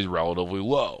danger is relatively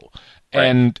low.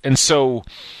 And so,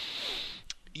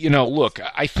 look,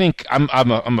 I think I'm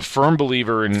a firm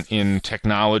believer in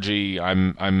technology.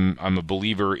 I'm a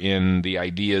believer in the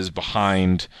ideas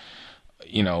behind,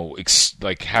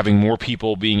 like having more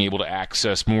people being able to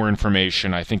access more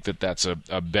information. I think that that's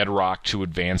a bedrock to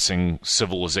advancing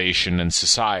civilization and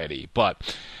society.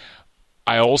 But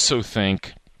I also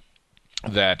think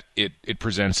that it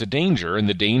presents a danger, and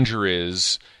the danger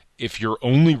is if you're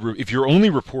only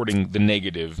reporting the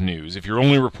negative news, if you're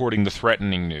only reporting the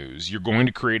threatening news, you're going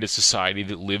to create a society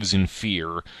that lives in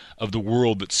fear of the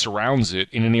world that surrounds it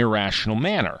in an irrational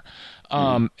manner.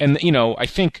 And I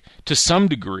think to some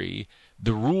degree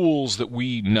the rules that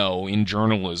we know in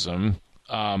journalism,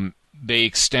 they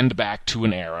extend back to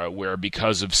an era where,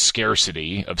 because of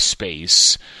scarcity of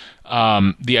space,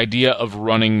 the idea of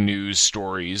running news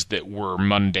stories that were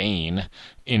mundane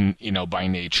by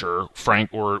nature, frank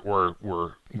or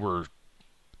were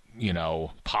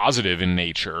positive in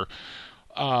nature,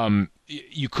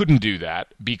 you couldn't do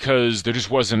that because there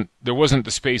wasn't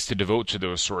the space to devote to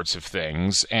those sorts of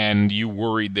things, and you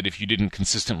worried that if you didn't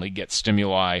consistently get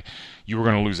stimuli, you were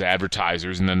going to lose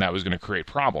advertisers, and then that was going to create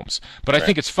problems. But I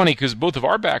think it's funny because both of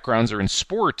our backgrounds are in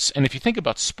sports, and if you think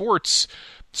about sports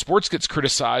gets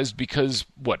criticized because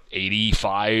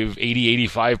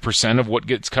 85% of what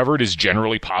gets covered is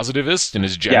generally positivist and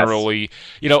is generally,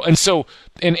 and so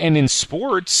and in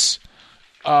sports,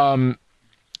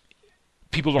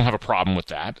 people don't have a problem with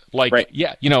that. Like,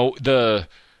 the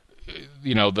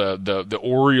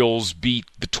Orioles beat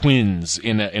the Twins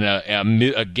in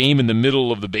a game in the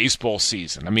middle of the baseball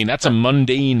season. I mean, that's a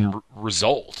mundane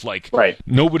result. Like,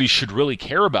 nobody should really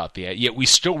care about that, yet we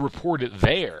still report it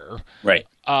there. Right.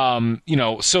 So,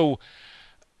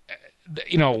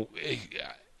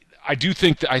 I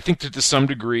think that to some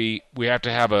degree we have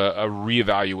to have a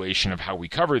reevaluation of how we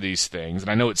cover these things.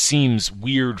 And I know it seems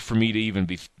weird for me to even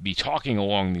be talking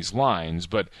along these lines,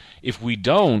 but if we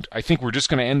don't, I think we're just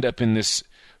going to end up in this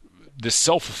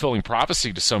self-fulfilling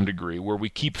prophecy to some degree, where we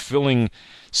keep filling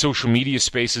social media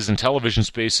spaces and television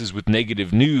spaces with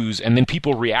negative news, and then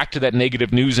people react to that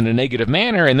negative news in a negative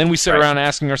manner, and then we sit around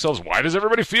asking ourselves, why does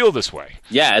everybody feel this way?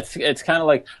 Yeah, it's kind of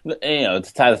like,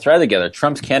 to tie the thread together,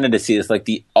 Trump's candidacy is like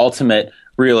the ultimate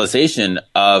realization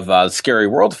of the scary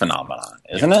world phenomenon,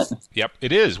 isn't it? Yep,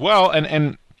 it is. Well,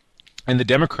 and the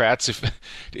Democrats, if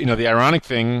the ironic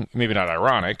thing, maybe not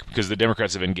ironic, because the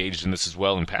Democrats have engaged in this as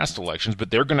well in past elections, but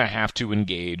they're going to have to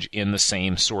engage in the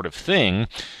same sort of thing,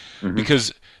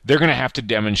 because they're going to have to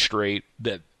demonstrate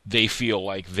that they feel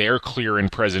like their clear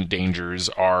and present dangers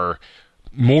are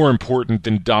more important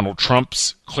than Donald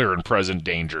Trump's clear and present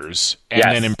dangers, and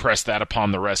then impress that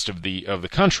upon the rest of the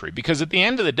country. Because at the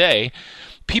end of the day,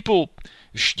 people,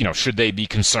 should they be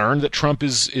concerned that Trump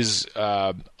is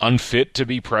unfit to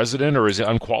be president or is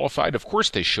unqualified? Of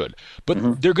course they should.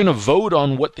 But they're going to vote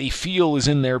on what they feel is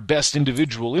in their best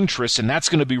individual interest, and that's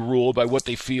going to be ruled by what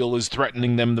they feel is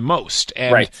threatening them the most.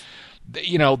 And,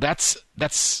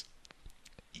 that's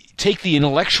take the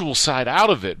intellectual side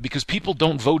out of it, because people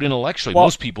don't vote intellectually.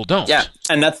 Most people don't. Yeah,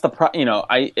 and that's the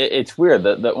it's weird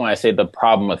that when I say the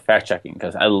problem with fact-checking,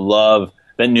 because I love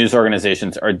that news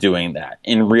organizations are doing that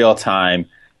in real time,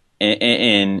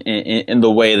 in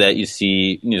the way that you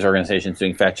see news organizations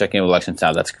doing fact-checking of elections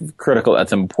now. That's critical.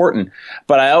 That's important.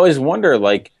 But I always wonder,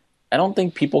 I don't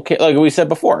think people care. Like we said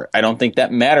before, I don't think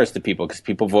that matters to people, because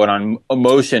people vote on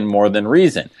emotion more than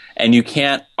reason. And you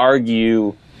can't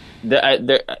argue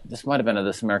this might have been a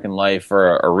This American Life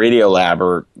or a Radio Lab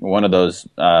or one of those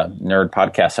nerd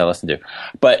podcasts I listen to.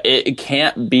 But it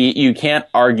can't be. You can't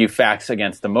argue facts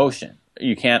against emotion.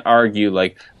 You can't argue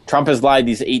Trump has lied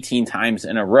these 18 times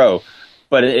in a row,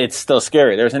 but it's still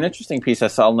scary. There's an interesting piece I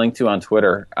saw linked to on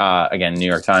Twitter, again, New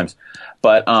York Times,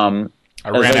 but I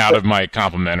ran out of my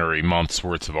complimentary month's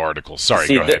worth of articles. Sorry,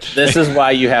 go ahead. This is why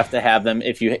you have to have them.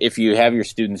 If you have your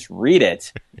students read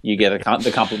it, you get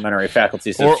the complimentary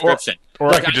faculty subscription.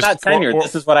 Or I'm not tenured.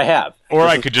 This is what I have. Or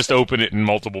I could just open it in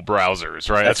multiple browsers,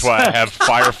 right? That's why I have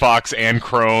Firefox and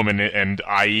Chrome and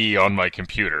IE on my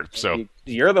computer. So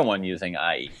you're the one using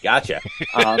IE. Gotcha.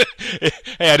 Hey,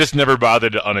 I just never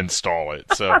bothered to uninstall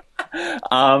it. So,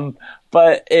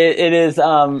 but it is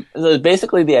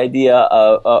basically the idea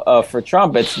of for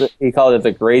Trump. He called it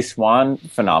the gray swan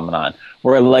phenomenon,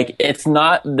 where it's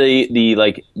not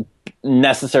the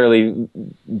necessarily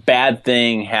bad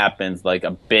thing happens, like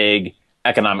a big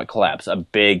economic collapse, a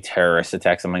big terrorist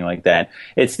attack, something like that.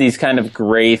 It's these kind of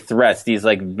gray threats, these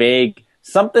vague,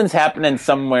 something's happening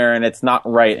somewhere and it's not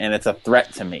right and it's a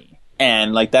threat to me.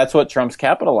 And that's what Trump's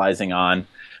capitalizing on.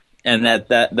 And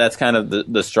that's kind of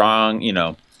the strong,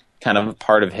 kind of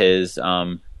part of his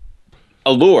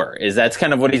allure. Is that's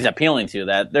kind of what he's appealing to?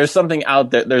 That there's something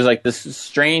out there. There's like this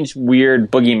strange,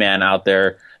 weird boogeyman out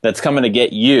there that's coming to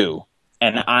get you,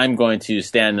 and I'm going to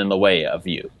stand in the way of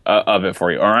you of it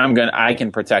for you, or I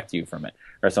can protect you from it,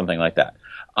 or something like that.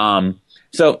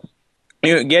 So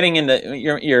you're getting into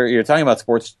you're talking about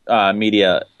sports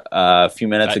media a few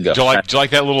minutes ago. Do you like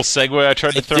that little segue I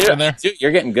tried to throw in there? Dude,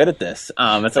 you're getting good at this.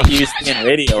 It's like you used to be in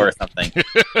radio or something.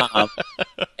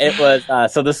 It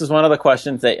was so. This is one of the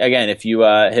questions that, again, if you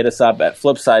hit us up at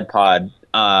Flipside Pod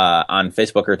on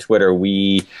Facebook or Twitter,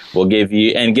 we will give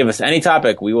us any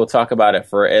topic. We will talk about it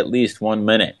for at least 1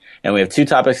 minute. And we have 2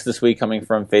 topics this week coming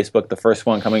from Facebook. The first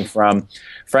one coming from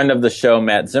friend of the show,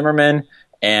 Matt Zimmerman.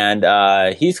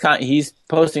 And he's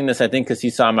posting this, I think, because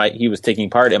he was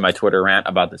taking part in my Twitter rant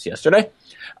about this yesterday.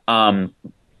 So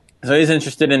he's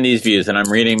interested in these views, and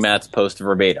I'm reading Matt's post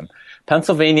verbatim.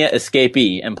 Pennsylvania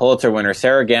escapee and Pulitzer winner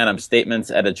Sarah Ganem's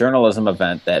statements at a journalism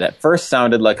event that at first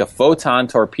sounded like a photon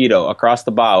torpedo across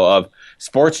the bow of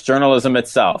sports journalism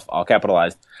itself, all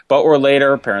capitalized, but were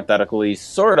later, parenthetically,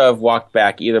 sort of walked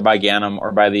back either by Ganem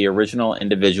or by the original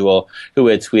individual who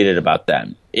had tweeted about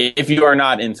them. If you are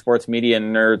not in sports media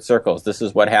nerd circles, this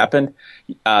is what happened.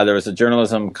 There was a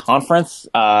journalism conference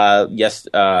over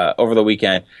the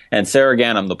weekend, and Sarah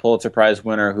Ganem, the Pulitzer Prize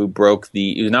winner who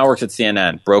now works at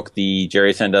CNN, broke the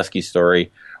Jerry Sandusky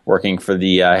story, working for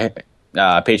the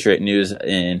Patriot News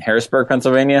in Harrisburg,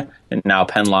 Pennsylvania, and now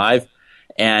Penn Live.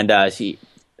 And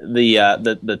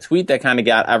the tweet that kind of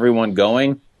got everyone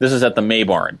going, this is at the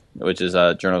Mayborn, which is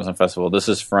a journalism festival. This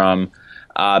is from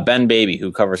Ben Baby,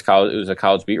 who covers college, who's a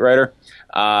college beat writer.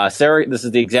 Sarah, this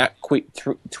is the exact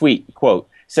tweet, quote,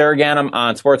 Sarah Ganem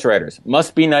on sports writers.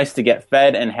 Must be nice to get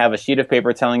fed and have a sheet of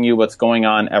paper telling you what's going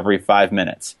on every 5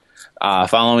 minutes.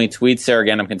 Following tweets, Sarah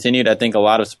Ganem continued, I think a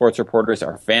lot of sports reporters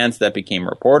are fans that became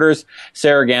reporters.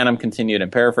 Sarah Ganem continued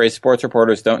and paraphrased, sports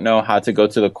reporters don't know how to go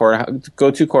to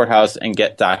courthouse and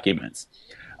get documents.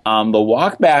 The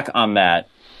walk back on that,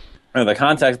 or the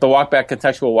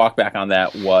contextual walk back on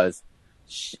that was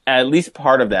at least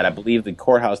part of that. I believe the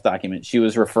courthouse document, she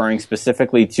was referring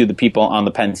specifically to the people on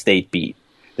the Penn State beat.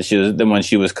 When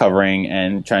she was covering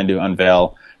and trying to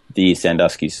unveil the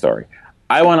Sandusky story.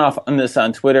 I went off on this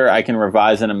on Twitter. I can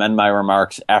revise and amend my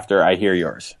remarks after I hear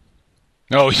yours.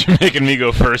 Oh, you're making me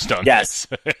go first on this.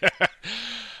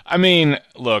 I mean,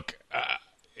 look,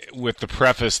 with the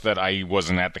preface that I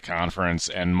wasn't at the conference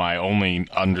and my only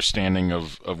understanding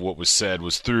of what was said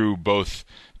was through both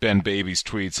Ben Baby's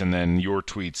tweets and then your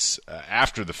tweets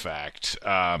after the fact.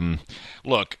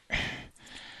 Look,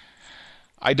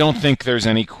 I don't think there's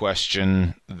any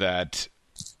question that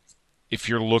if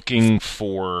you're looking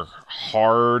for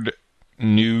hard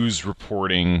news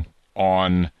reporting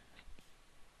on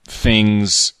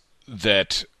things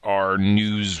that are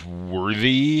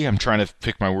newsworthy, I'm trying to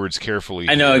pick my words carefully.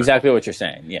 I know exactly what you're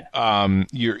saying. Yeah.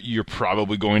 You're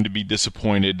probably going to be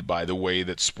disappointed by the way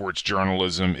that sports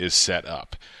journalism is set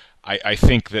up. I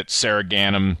think that Sarah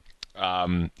Ganem,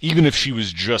 even if she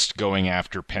was just going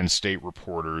after Penn State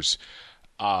reporters,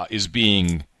 is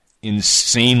being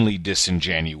insanely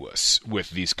disingenuous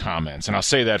with these comments. And I'll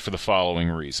say that for the following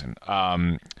reason.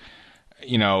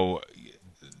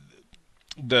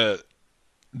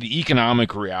 The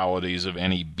economic realities of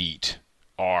any beat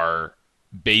are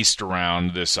based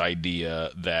around this idea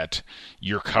that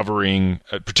you're covering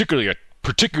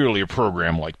particularly a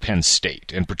program like Penn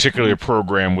State, and particularly a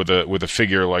program with a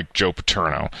figure like Joe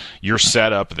Paterno. You're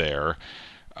set up there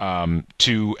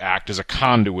to act as a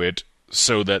conduit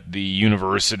so that the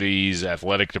university's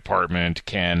athletic department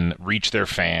can reach their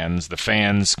fans. The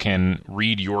fans can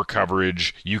read your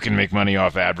coverage. You can make money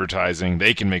off advertising.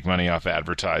 They can make money off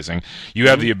advertising. You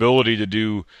have the ability to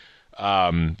do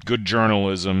good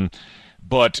journalism,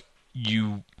 but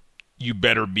you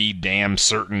better be damn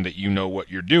certain that you know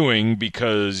what you're doing,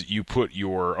 because you put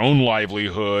your own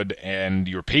livelihood and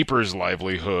your paper's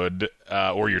livelihood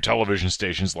or your television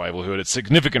station's livelihood at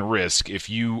significant risk if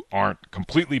you aren't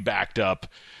completely backed up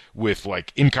with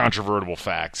like incontrovertible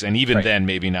facts, and even then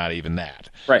maybe not even that.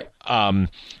 Right.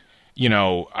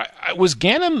 Was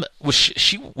Ganem, was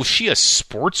she a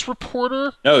sports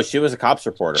reporter? No, she was a cops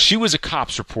reporter. She was a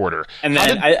cops reporter. And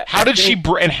then how did she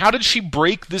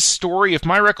break this story? If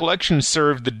my recollection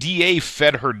served, the DA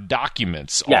fed her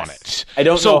documents on it. I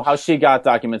don't know how she got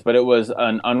documents, but it was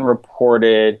an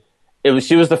unreported.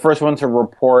 She was the first one to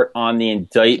report on the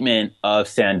indictment of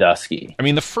Sandusky. I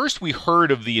mean, the first we heard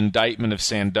of the indictment of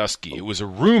Sandusky, it was a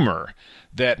rumor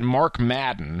that Mark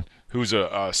Madden, who's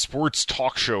a sports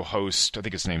talk show host. I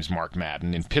think his name's Mark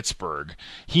Madden in Pittsburgh.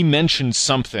 He mentioned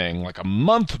something like a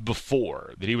month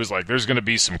before that he was like, there's going to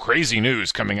be some crazy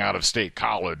news coming out of State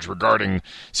College regarding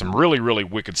some really, really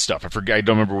wicked stuff. I forget. I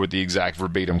don't remember what the exact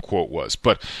verbatim quote was,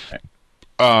 but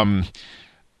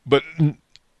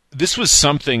this was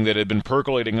something that had been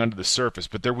percolating under the surface,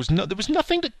 but there were no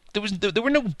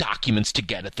documents to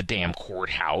get at the damn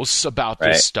courthouse about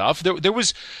this stuff.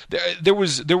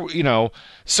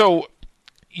 So,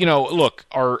 look,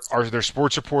 are there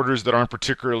sports reporters that aren't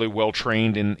particularly well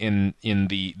trained in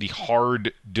the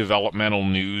hard developmental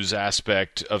news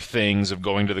aspect of things, of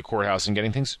going to the courthouse and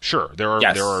getting things? Sure, there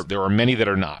are many that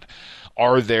are not.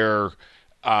 Are there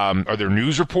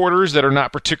news reporters that are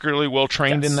not particularly well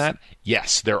trained in that?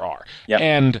 Yes, there are. Yep.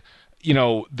 And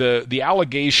the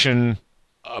allegation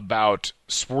about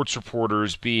sports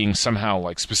reporters being somehow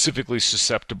like specifically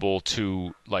susceptible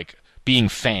to like being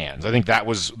fans. I think that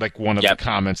was like one of the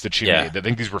comments that she made. I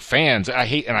think these were fans. I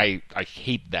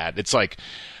hate that. It's like,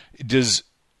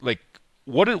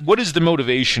 what is the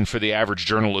motivation for the average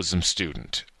journalism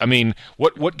student? I mean,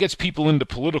 what gets people into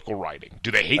political writing? Do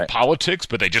they hate politics,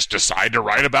 but they just decide to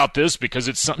write about this because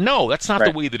it's something? No, that's not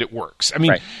the way that it works. I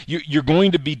mean, you're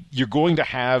going to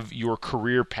have your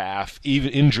career path,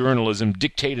 even in journalism,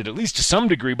 dictated at least to some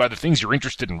degree by the things you're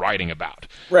interested in writing about.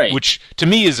 Right. Which to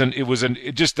me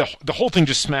the whole thing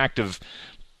just smacked of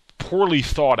poorly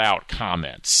thought out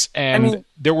comments, and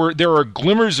there are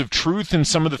glimmers of truth in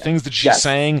some of the things that she's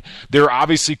saying. There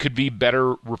obviously could be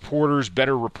better reporters,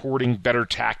 better reporting, better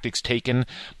tactics taken,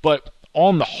 but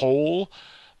on the whole,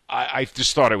 I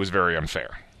just thought it was very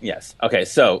unfair. Yes. Okay,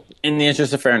 so in the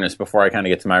interest of fairness, before I kind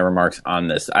of get to my remarks on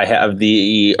this, I have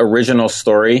the original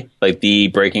story, like the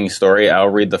breaking story. I'll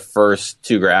read the first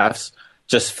two graphs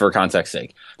just for context's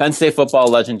sake. Penn State football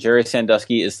legend Jerry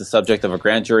Sandusky is the subject of a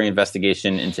grand jury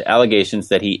investigation into allegations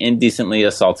that he indecently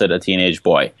assaulted a teenage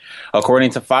boy.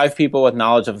 According to 5 people with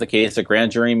knowledge of the case, a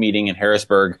grand jury meeting in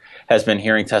Harrisburg has been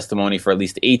hearing testimony for at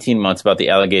least 18 months about the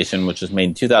allegation, which was made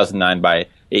in 2009 by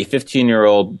a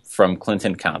 15-year-old from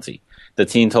Clinton County. The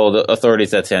teen told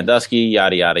authorities that Sandusky,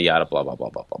 yada, yada, yada, blah, blah, blah,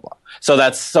 blah, blah, blah.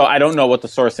 So I don't know what the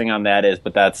sourcing on that is,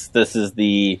 but this is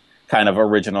the kind of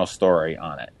original story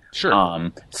on it.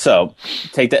 Sure. So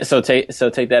take that. So take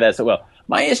that as well.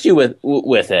 My issue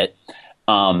with it,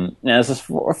 and as a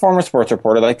former sports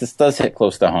reporter, like this does hit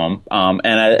close to home. And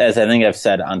as I think I've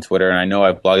said on Twitter, and I know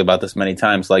I've blogged about this many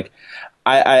times, like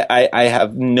I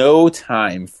have no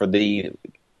time for the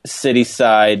city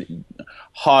side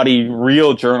haughty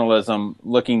real journalism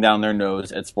looking down their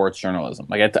nose at sports journalism.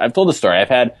 Like I've told the story.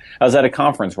 I was at a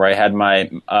conference where I had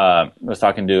was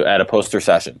talking to at a poster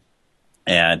session,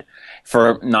 and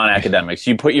for non-academics,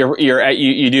 you put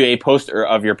you do a poster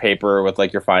of your paper with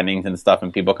like your findings and stuff,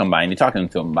 and people come by and you're talking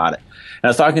to them about it. And I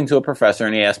was talking to a professor,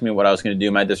 and he asked me what I was going to do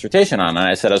my dissertation on, and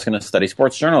I said I was going to study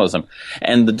sports journalism.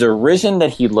 And the derision that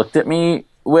he looked at me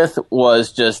with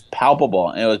was just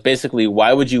palpable. And it was basically,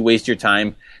 why would you waste your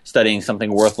time studying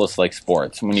something worthless like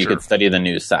sports when you could study the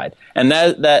news side? And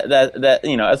that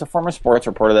as a former sports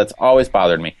reporter, that's always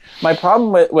bothered me. My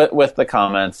problem with the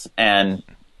comments and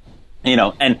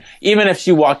even if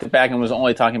she walked it back and was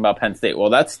only talking about Penn State, well,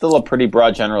 that's still a pretty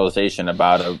broad generalization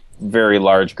about a very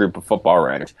large group of football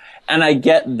writers. And I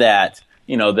get that,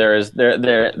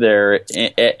 they're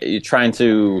trying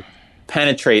to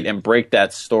penetrate and break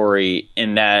that story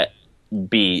in that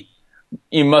beat.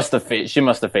 She must have faced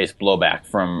blowback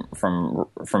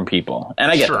from people,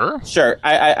 and I get that. Sure.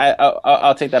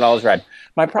 I'll take that all as read.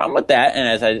 My problem with that, and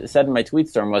as I said in my tweet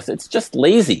storm, was it's just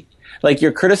lazy. Like,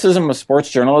 your criticism of sports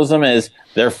journalism is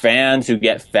they're fans who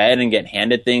get fed and get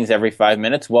handed things every 5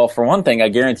 minutes. Well, for one thing, I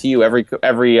guarantee you every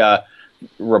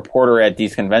reporter at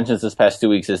these conventions this past 2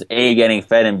 weeks is A, getting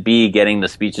fed, and B, getting the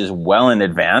speeches well in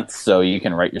advance so you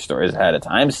can write your stories ahead of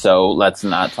time. So let's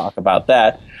not talk about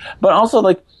that. But also,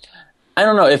 like, I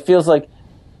don't know, it feels like,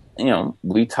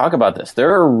 we talk about this.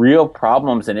 There are real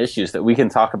problems and issues that we can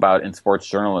talk about in sports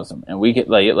journalism. And we get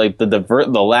like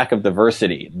the lack of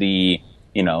diversity, the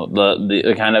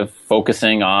kind of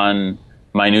focusing on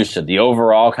minutia, the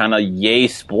overall kind of yay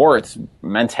sports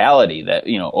mentality that,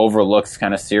 overlooks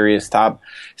kind of serious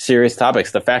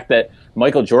topics. The fact that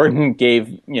Michael Jordan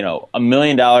gave, $1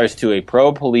 million to a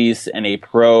pro police and a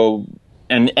pro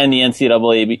and the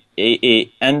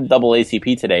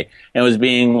NAACP today, and was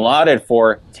being lauded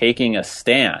for taking a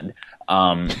stand.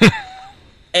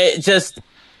 It just,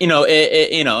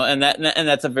 and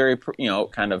that's a very,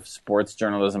 kind of sports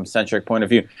journalism centric point of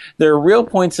view. There are real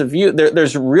points of view.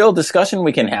 There's real discussion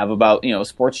we can have about,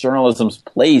 sports journalism's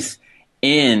place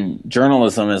in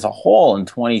journalism as a whole in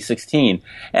 2016,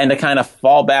 and to kind of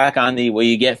fall back on the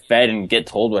you get fed and get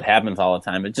told what happens all the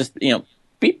time. It just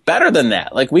be better than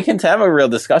that. Like, we can have a real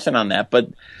discussion on that, but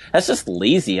that's just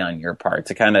lazy on your part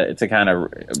to kind of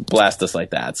blast us like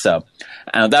that. So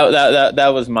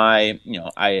that was my,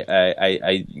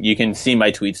 I you can see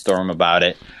my tweet storm about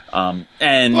it.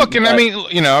 And look,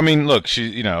 and look,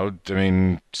 she,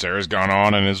 Sarah's gone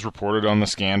on and has reported on the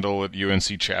scandal at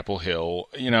UNC Chapel Hill.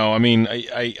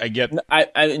 I get,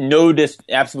 I noticed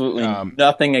absolutely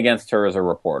nothing against her as a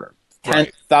reporter.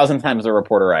 10,000 times the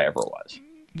reporter I ever was.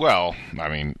 Well, I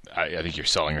think you're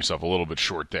selling yourself a little bit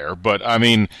short there, but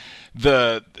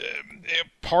the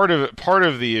part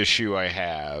of the issue I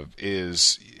have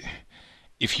is,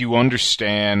 if you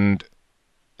understand,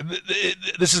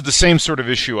 this is the same sort of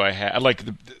issue I had. Like,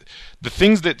 the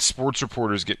things that sports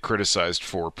reporters get criticized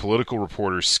for, political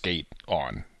reporters skate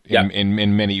on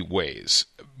in many ways.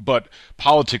 But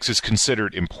politics is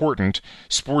considered important.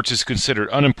 Sports is considered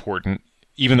unimportant,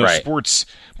 even though sports,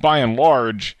 by and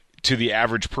large, to the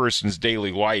average person's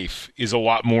daily life, is a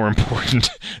lot more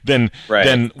important than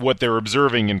what they're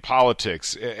observing in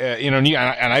politics. And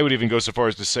I would even go so far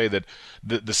as to say that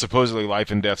the supposedly life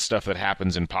and death stuff that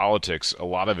happens in politics, a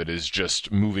lot of it is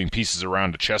just moving pieces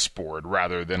around a chessboard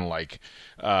rather than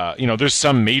there's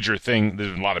some major thing.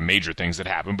 There's a lot of major things that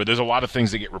happen, but there's a lot of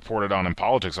things that get reported on in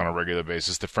politics on a regular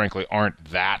basis that frankly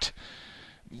aren't that.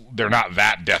 They're not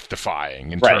that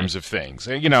death-defying in terms of things.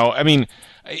 It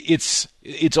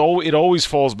always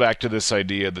falls back to this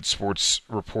idea that sports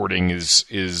reporting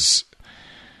is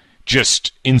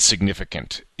just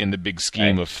insignificant in the big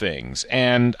scheme of things.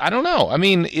 And I don't know.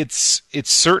 It's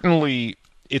certainly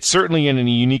in a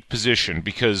unique position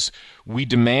because we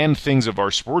demand things of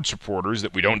our sports reporters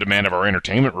that we don't demand of our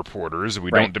entertainment reporters.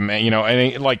 We don't demand,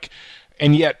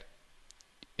 and yet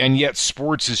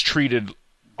sports is treated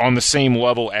on the same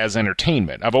level as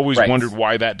entertainment. I've always wondered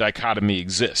why that dichotomy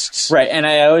exists. Right, and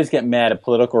I always get mad at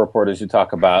political reporters who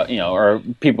talk about, or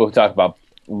people who talk about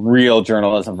real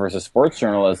journalism versus sports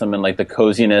journalism and, the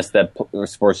coziness that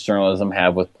sports journalism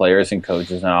have with players and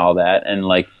coaches and all that. And,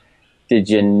 did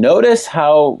you notice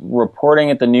how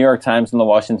reporting at the New York Times and the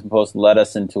Washington Post led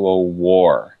us into a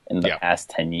war in the past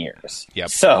 10 years? Yep.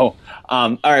 So,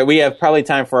 all right, we have probably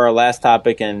time for our last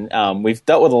topic, and we've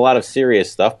dealt with a lot of serious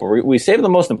stuff, but we saved the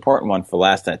most important one for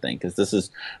last, I think, because this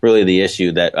is really the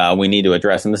issue that we need to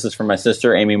address. And this is from my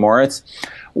sister, Amy Moritz.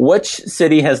 Which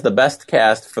city has the best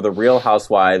cast for The Real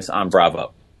Housewives on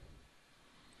Bravo?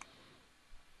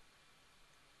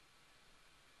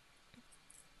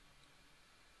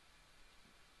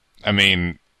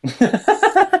 I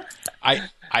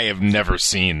have never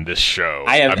seen this show.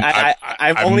 I've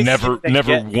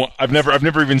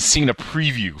never even seen a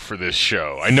preview for this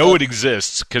show. I know it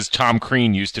exists because Tom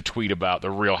Crean used to tweet about The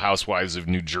Real Housewives of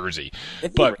New Jersey.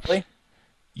 Really?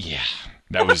 Yeah,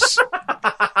 that was.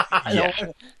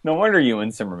 No wonder you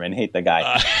and Zimmerman hate the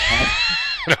guy.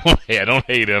 I don't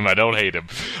hate him.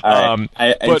 All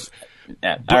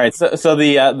right. So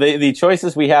the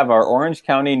choices we have are Orange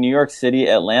County, New York City,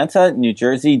 Atlanta, New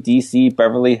Jersey, D.C.,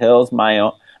 Beverly Hills,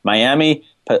 Miami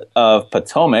of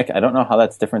Potomac. I don't know how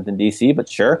that's different than D.C., but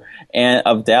sure. And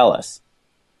of Dallas.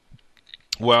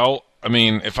 Well,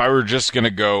 if I were just going to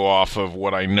go off of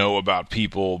what I know about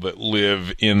people that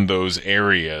live in those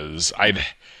areas, I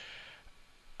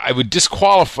would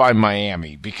disqualify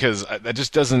Miami because that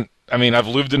just doesn't. I've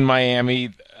lived in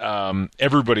Miami.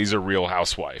 Everybody's a real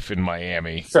housewife in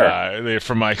Miami. Sure.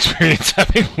 From my experience,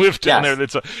 having lived down there,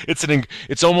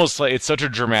 it's almost like it's such a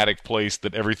dramatic place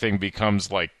that everything becomes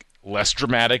less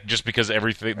dramatic just because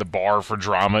the bar for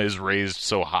drama is raised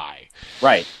so high.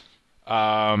 Right.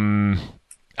 Beyond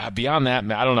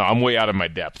that, I don't know. I'm way out of my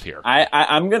depth here.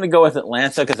 I'm going to go with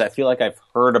Atlanta because I feel like I've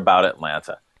heard about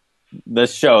Atlanta.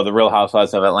 This show, The Real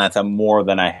Housewives of Atlanta, more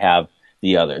than I have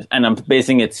the others. And I'm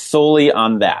basing it solely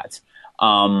on that.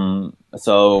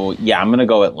 So, yeah, I'm going to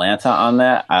go Atlanta on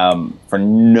that for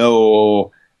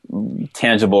no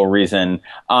tangible reason.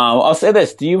 I'll say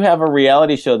this. Do you have a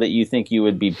reality show that you think you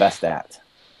would be best at?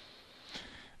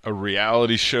 A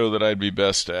reality show that I'd be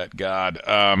best at? God.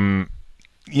 Or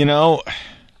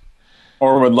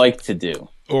would like to do?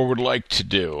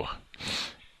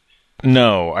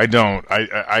 No, I don't.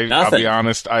 I'll be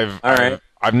honest.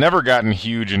 I've never gotten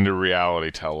huge into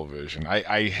reality television.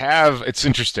 I have. It's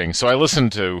interesting. So I listen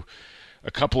to a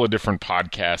couple of different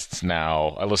podcasts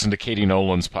now. I listen to Katie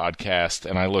Nolan's podcast,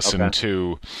 and I listen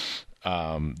to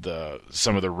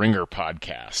some of the Ringer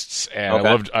podcasts. And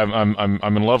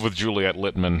I'm in love with Juliette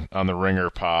Littman on the Ringer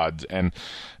pod, and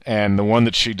and the one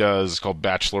that she does is called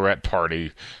Bachelorette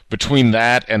Party. Between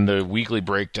that and the weekly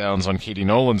breakdowns on Katie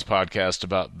Nolan's podcast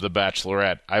about The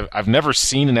Bachelorette, I've never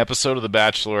seen an episode of The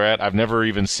Bachelorette. I've never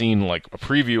even seen like a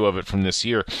preview of it from this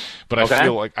year, but I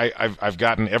feel like I've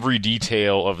gotten every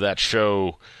detail of that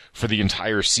show for the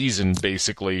entire season,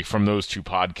 basically, from those two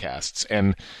podcasts.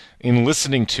 And in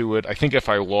listening to it, I think if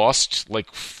I lost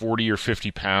like 40 or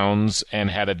 50 pounds and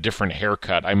had a different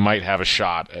haircut, I might have a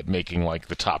shot at making like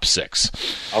the top 6.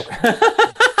 Okay.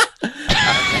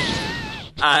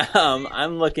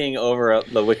 I'm looking over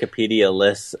the Wikipedia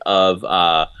list of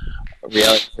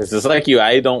reality. It's like you,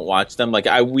 I don't watch them. Like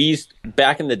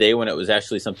back in the day when it was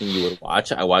actually something you would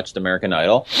watch. I watched American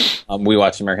Idol. We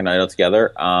watched American Idol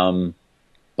together.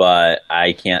 But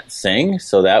I can't sing,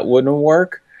 so that wouldn't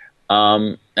work.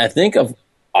 I think of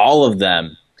all of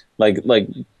them, like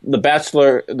the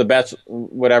Bachelor,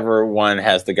 whatever one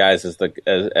has the guys as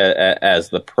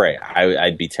the prey.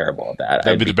 I'd be terrible at that.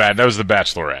 That was the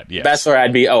Bachelorette. Yes. Bachelor.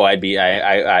 I'd be.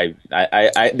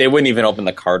 They wouldn't even open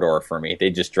the car door for me.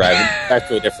 They'd just drive back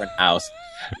to a different house.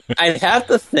 I'd have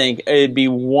to think it'd be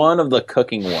one of the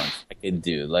cooking ones I could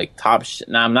do, like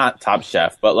I'm not Top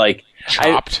Chef, but like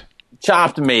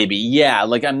Chopped, maybe. Yeah,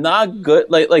 like I'm not good.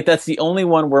 Like that's the only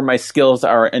one where my skills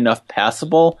are enough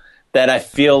passable that I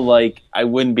feel like I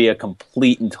wouldn't be a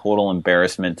complete and total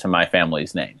embarrassment to my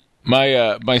family's name.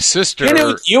 My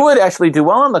sister, you would actually do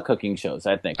well on the cooking shows.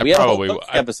 I think we have a whole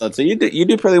episode, so you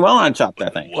do pretty well on Chopped, I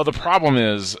think. Well, the problem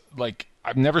is like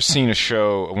I've never seen a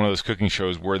show, one of those cooking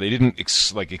shows, where they didn't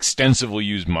extensively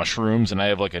use mushrooms, and I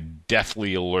have like a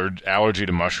deathly allergy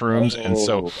to mushrooms, and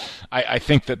so I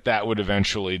think that would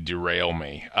eventually derail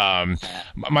me.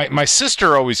 My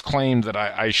sister always claimed that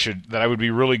I would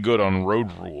be really good on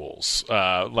road rules,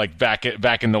 like back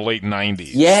in the late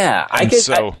 90s. Yeah,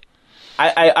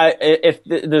 if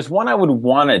there's one I would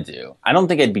want to do, I don't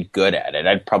think I'd be good at it.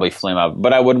 I'd probably flame out,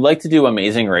 but I would like to do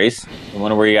Amazing Race, the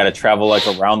one where you got to travel like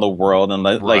around the world and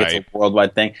like it's a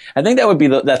worldwide thing. I think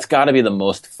that's got to be the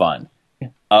most fun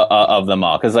of them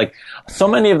all, because like so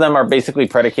many of them are basically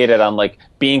predicated on like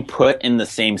being put in the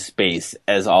same space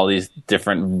as all these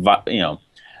different,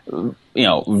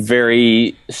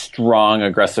 very strong,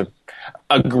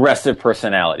 aggressive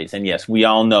personalities. And yes, we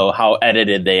all know how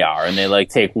edited they are, and they like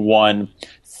take one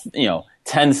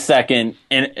 10-second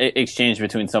exchange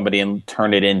between somebody and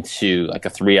turn it into like a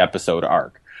 3-episode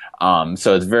arc.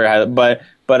 So it's very high, but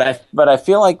I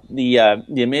feel like the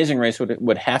Amazing Race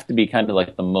would have to be kind of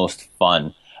like the most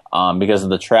fun, because of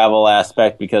the travel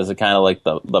aspect, because of kind of like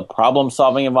the problem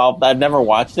solving involved. I've never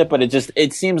watched it, but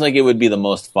it seems like it would be the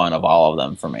most fun of all of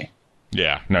them for me.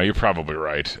 Yeah, no, you're probably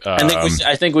right.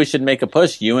 I think we should make a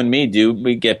push. You and me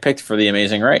we get picked for the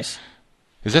Amazing Race.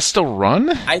 Is that still run?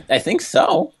 I think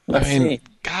so. Let's see.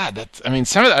 God,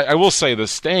 some of I will say the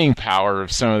staying power of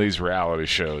some of these reality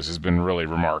shows has been really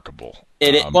remarkable.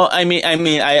 Well, I mean,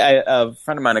 a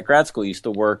friend of mine at grad school used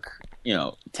to work,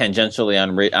 tangentially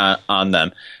on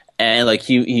them, and like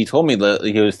he told me that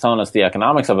he was telling us the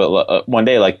economics of it one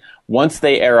day. Like once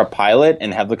they air a pilot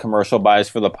and have the commercial buys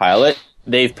for the pilot,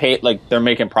 they've paid, like they're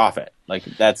making profit. Like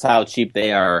that's how cheap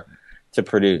they are to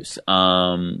produce.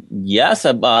 Yes,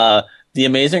 The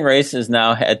Amazing Race has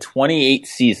now had 28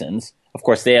 seasons. Of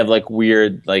course, they have like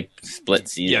weird like split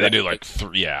seasons. Yeah, they do like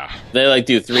 3. Yeah, they like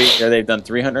do 3. They've done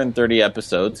 330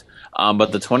 episodes.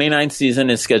 But the 29th season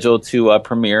is scheduled to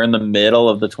premiere in the middle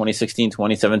of the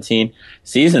 2016-2017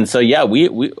 season. So yeah,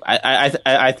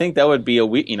 I think that would be our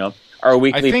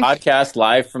weekly podcast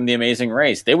live from The Amazing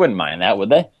Race. They wouldn't mind that, would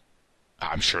they?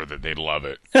 I'm sure that they'd love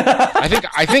it.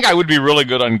 I think I would be really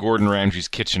good on Gordon Ramsay's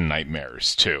Kitchen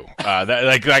Nightmares too.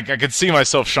 I could see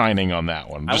myself shining on that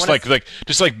one. Just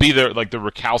be the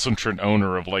recalcitrant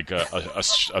owner of like an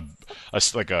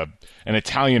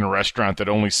Italian restaurant that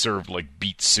only served like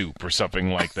beet soup or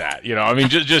something like that.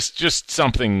 Just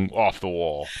something off the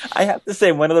wall. I have to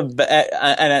say one of the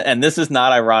and this is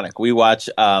not ironic. We watch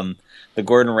the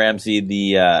Gordon Ramsay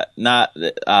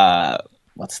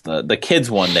what's the kids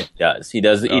one that he does? He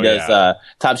does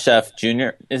Top Chef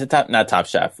Junior. Is it not Top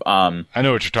Chef? I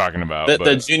know what you're talking about.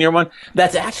 The junior one.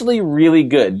 That's actually really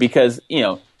good because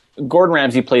Gordon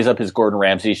Ramsay plays up his Gordon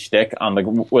Ramsay shtick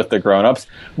with the grown-ups,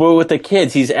 but with the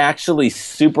kids, he's actually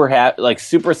super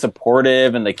super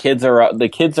supportive, and the kids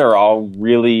are all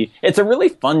really. It's a really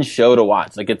fun show to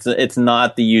watch. Like it's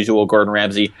not the usual Gordon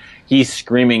Ramsay. He's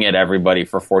screaming at everybody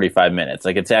for 45 minutes.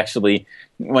 Like it's actually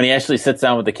when he actually sits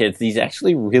down with the kids, he's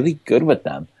actually really good with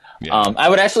them. Yeah. I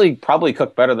would actually probably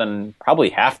cook better than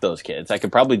probably half those kids. I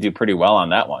could probably do pretty well on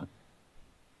that one.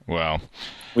 Well,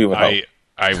 we would hope.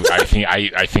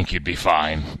 I think you'd be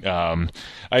fine. I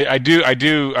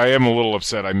am a little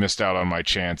upset. I missed out on my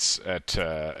chance at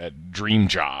Dream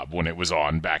Job when it was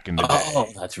on back in the day. Oh,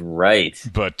 that's right.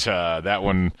 But that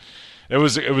one, it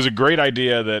was a great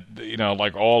idea that,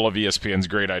 like all of ESPN's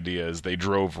great ideas, they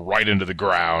drove right into the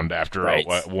ground after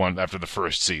after the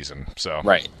first season. So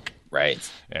right.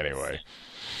 Anyway.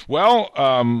 Well,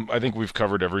 I think we've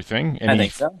covered everything. I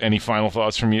think so. Any final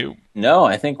thoughts from you? No,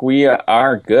 I think we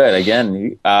are good.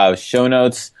 Again, show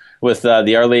notes with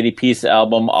the Our Lady Peace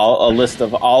album, a list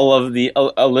of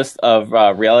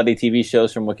reality TV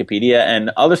shows from Wikipedia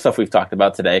and other stuff we've talked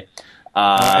about today.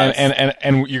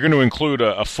 And you're going to include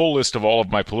a full list of all of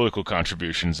my political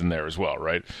contributions in there as well,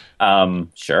 right?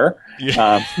 Sure.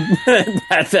 Yeah.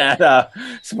 That's at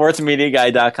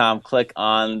sportsmediaguy.com. Click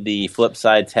on the flip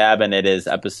side tab, and it is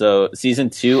season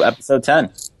 2, episode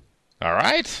 10. All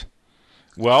right.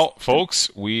 Well, folks,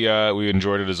 we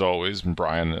enjoyed it as always, and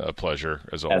Brian, a pleasure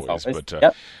as always. But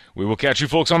yep. We will catch you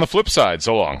folks on the flip side.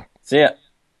 So long. See ya.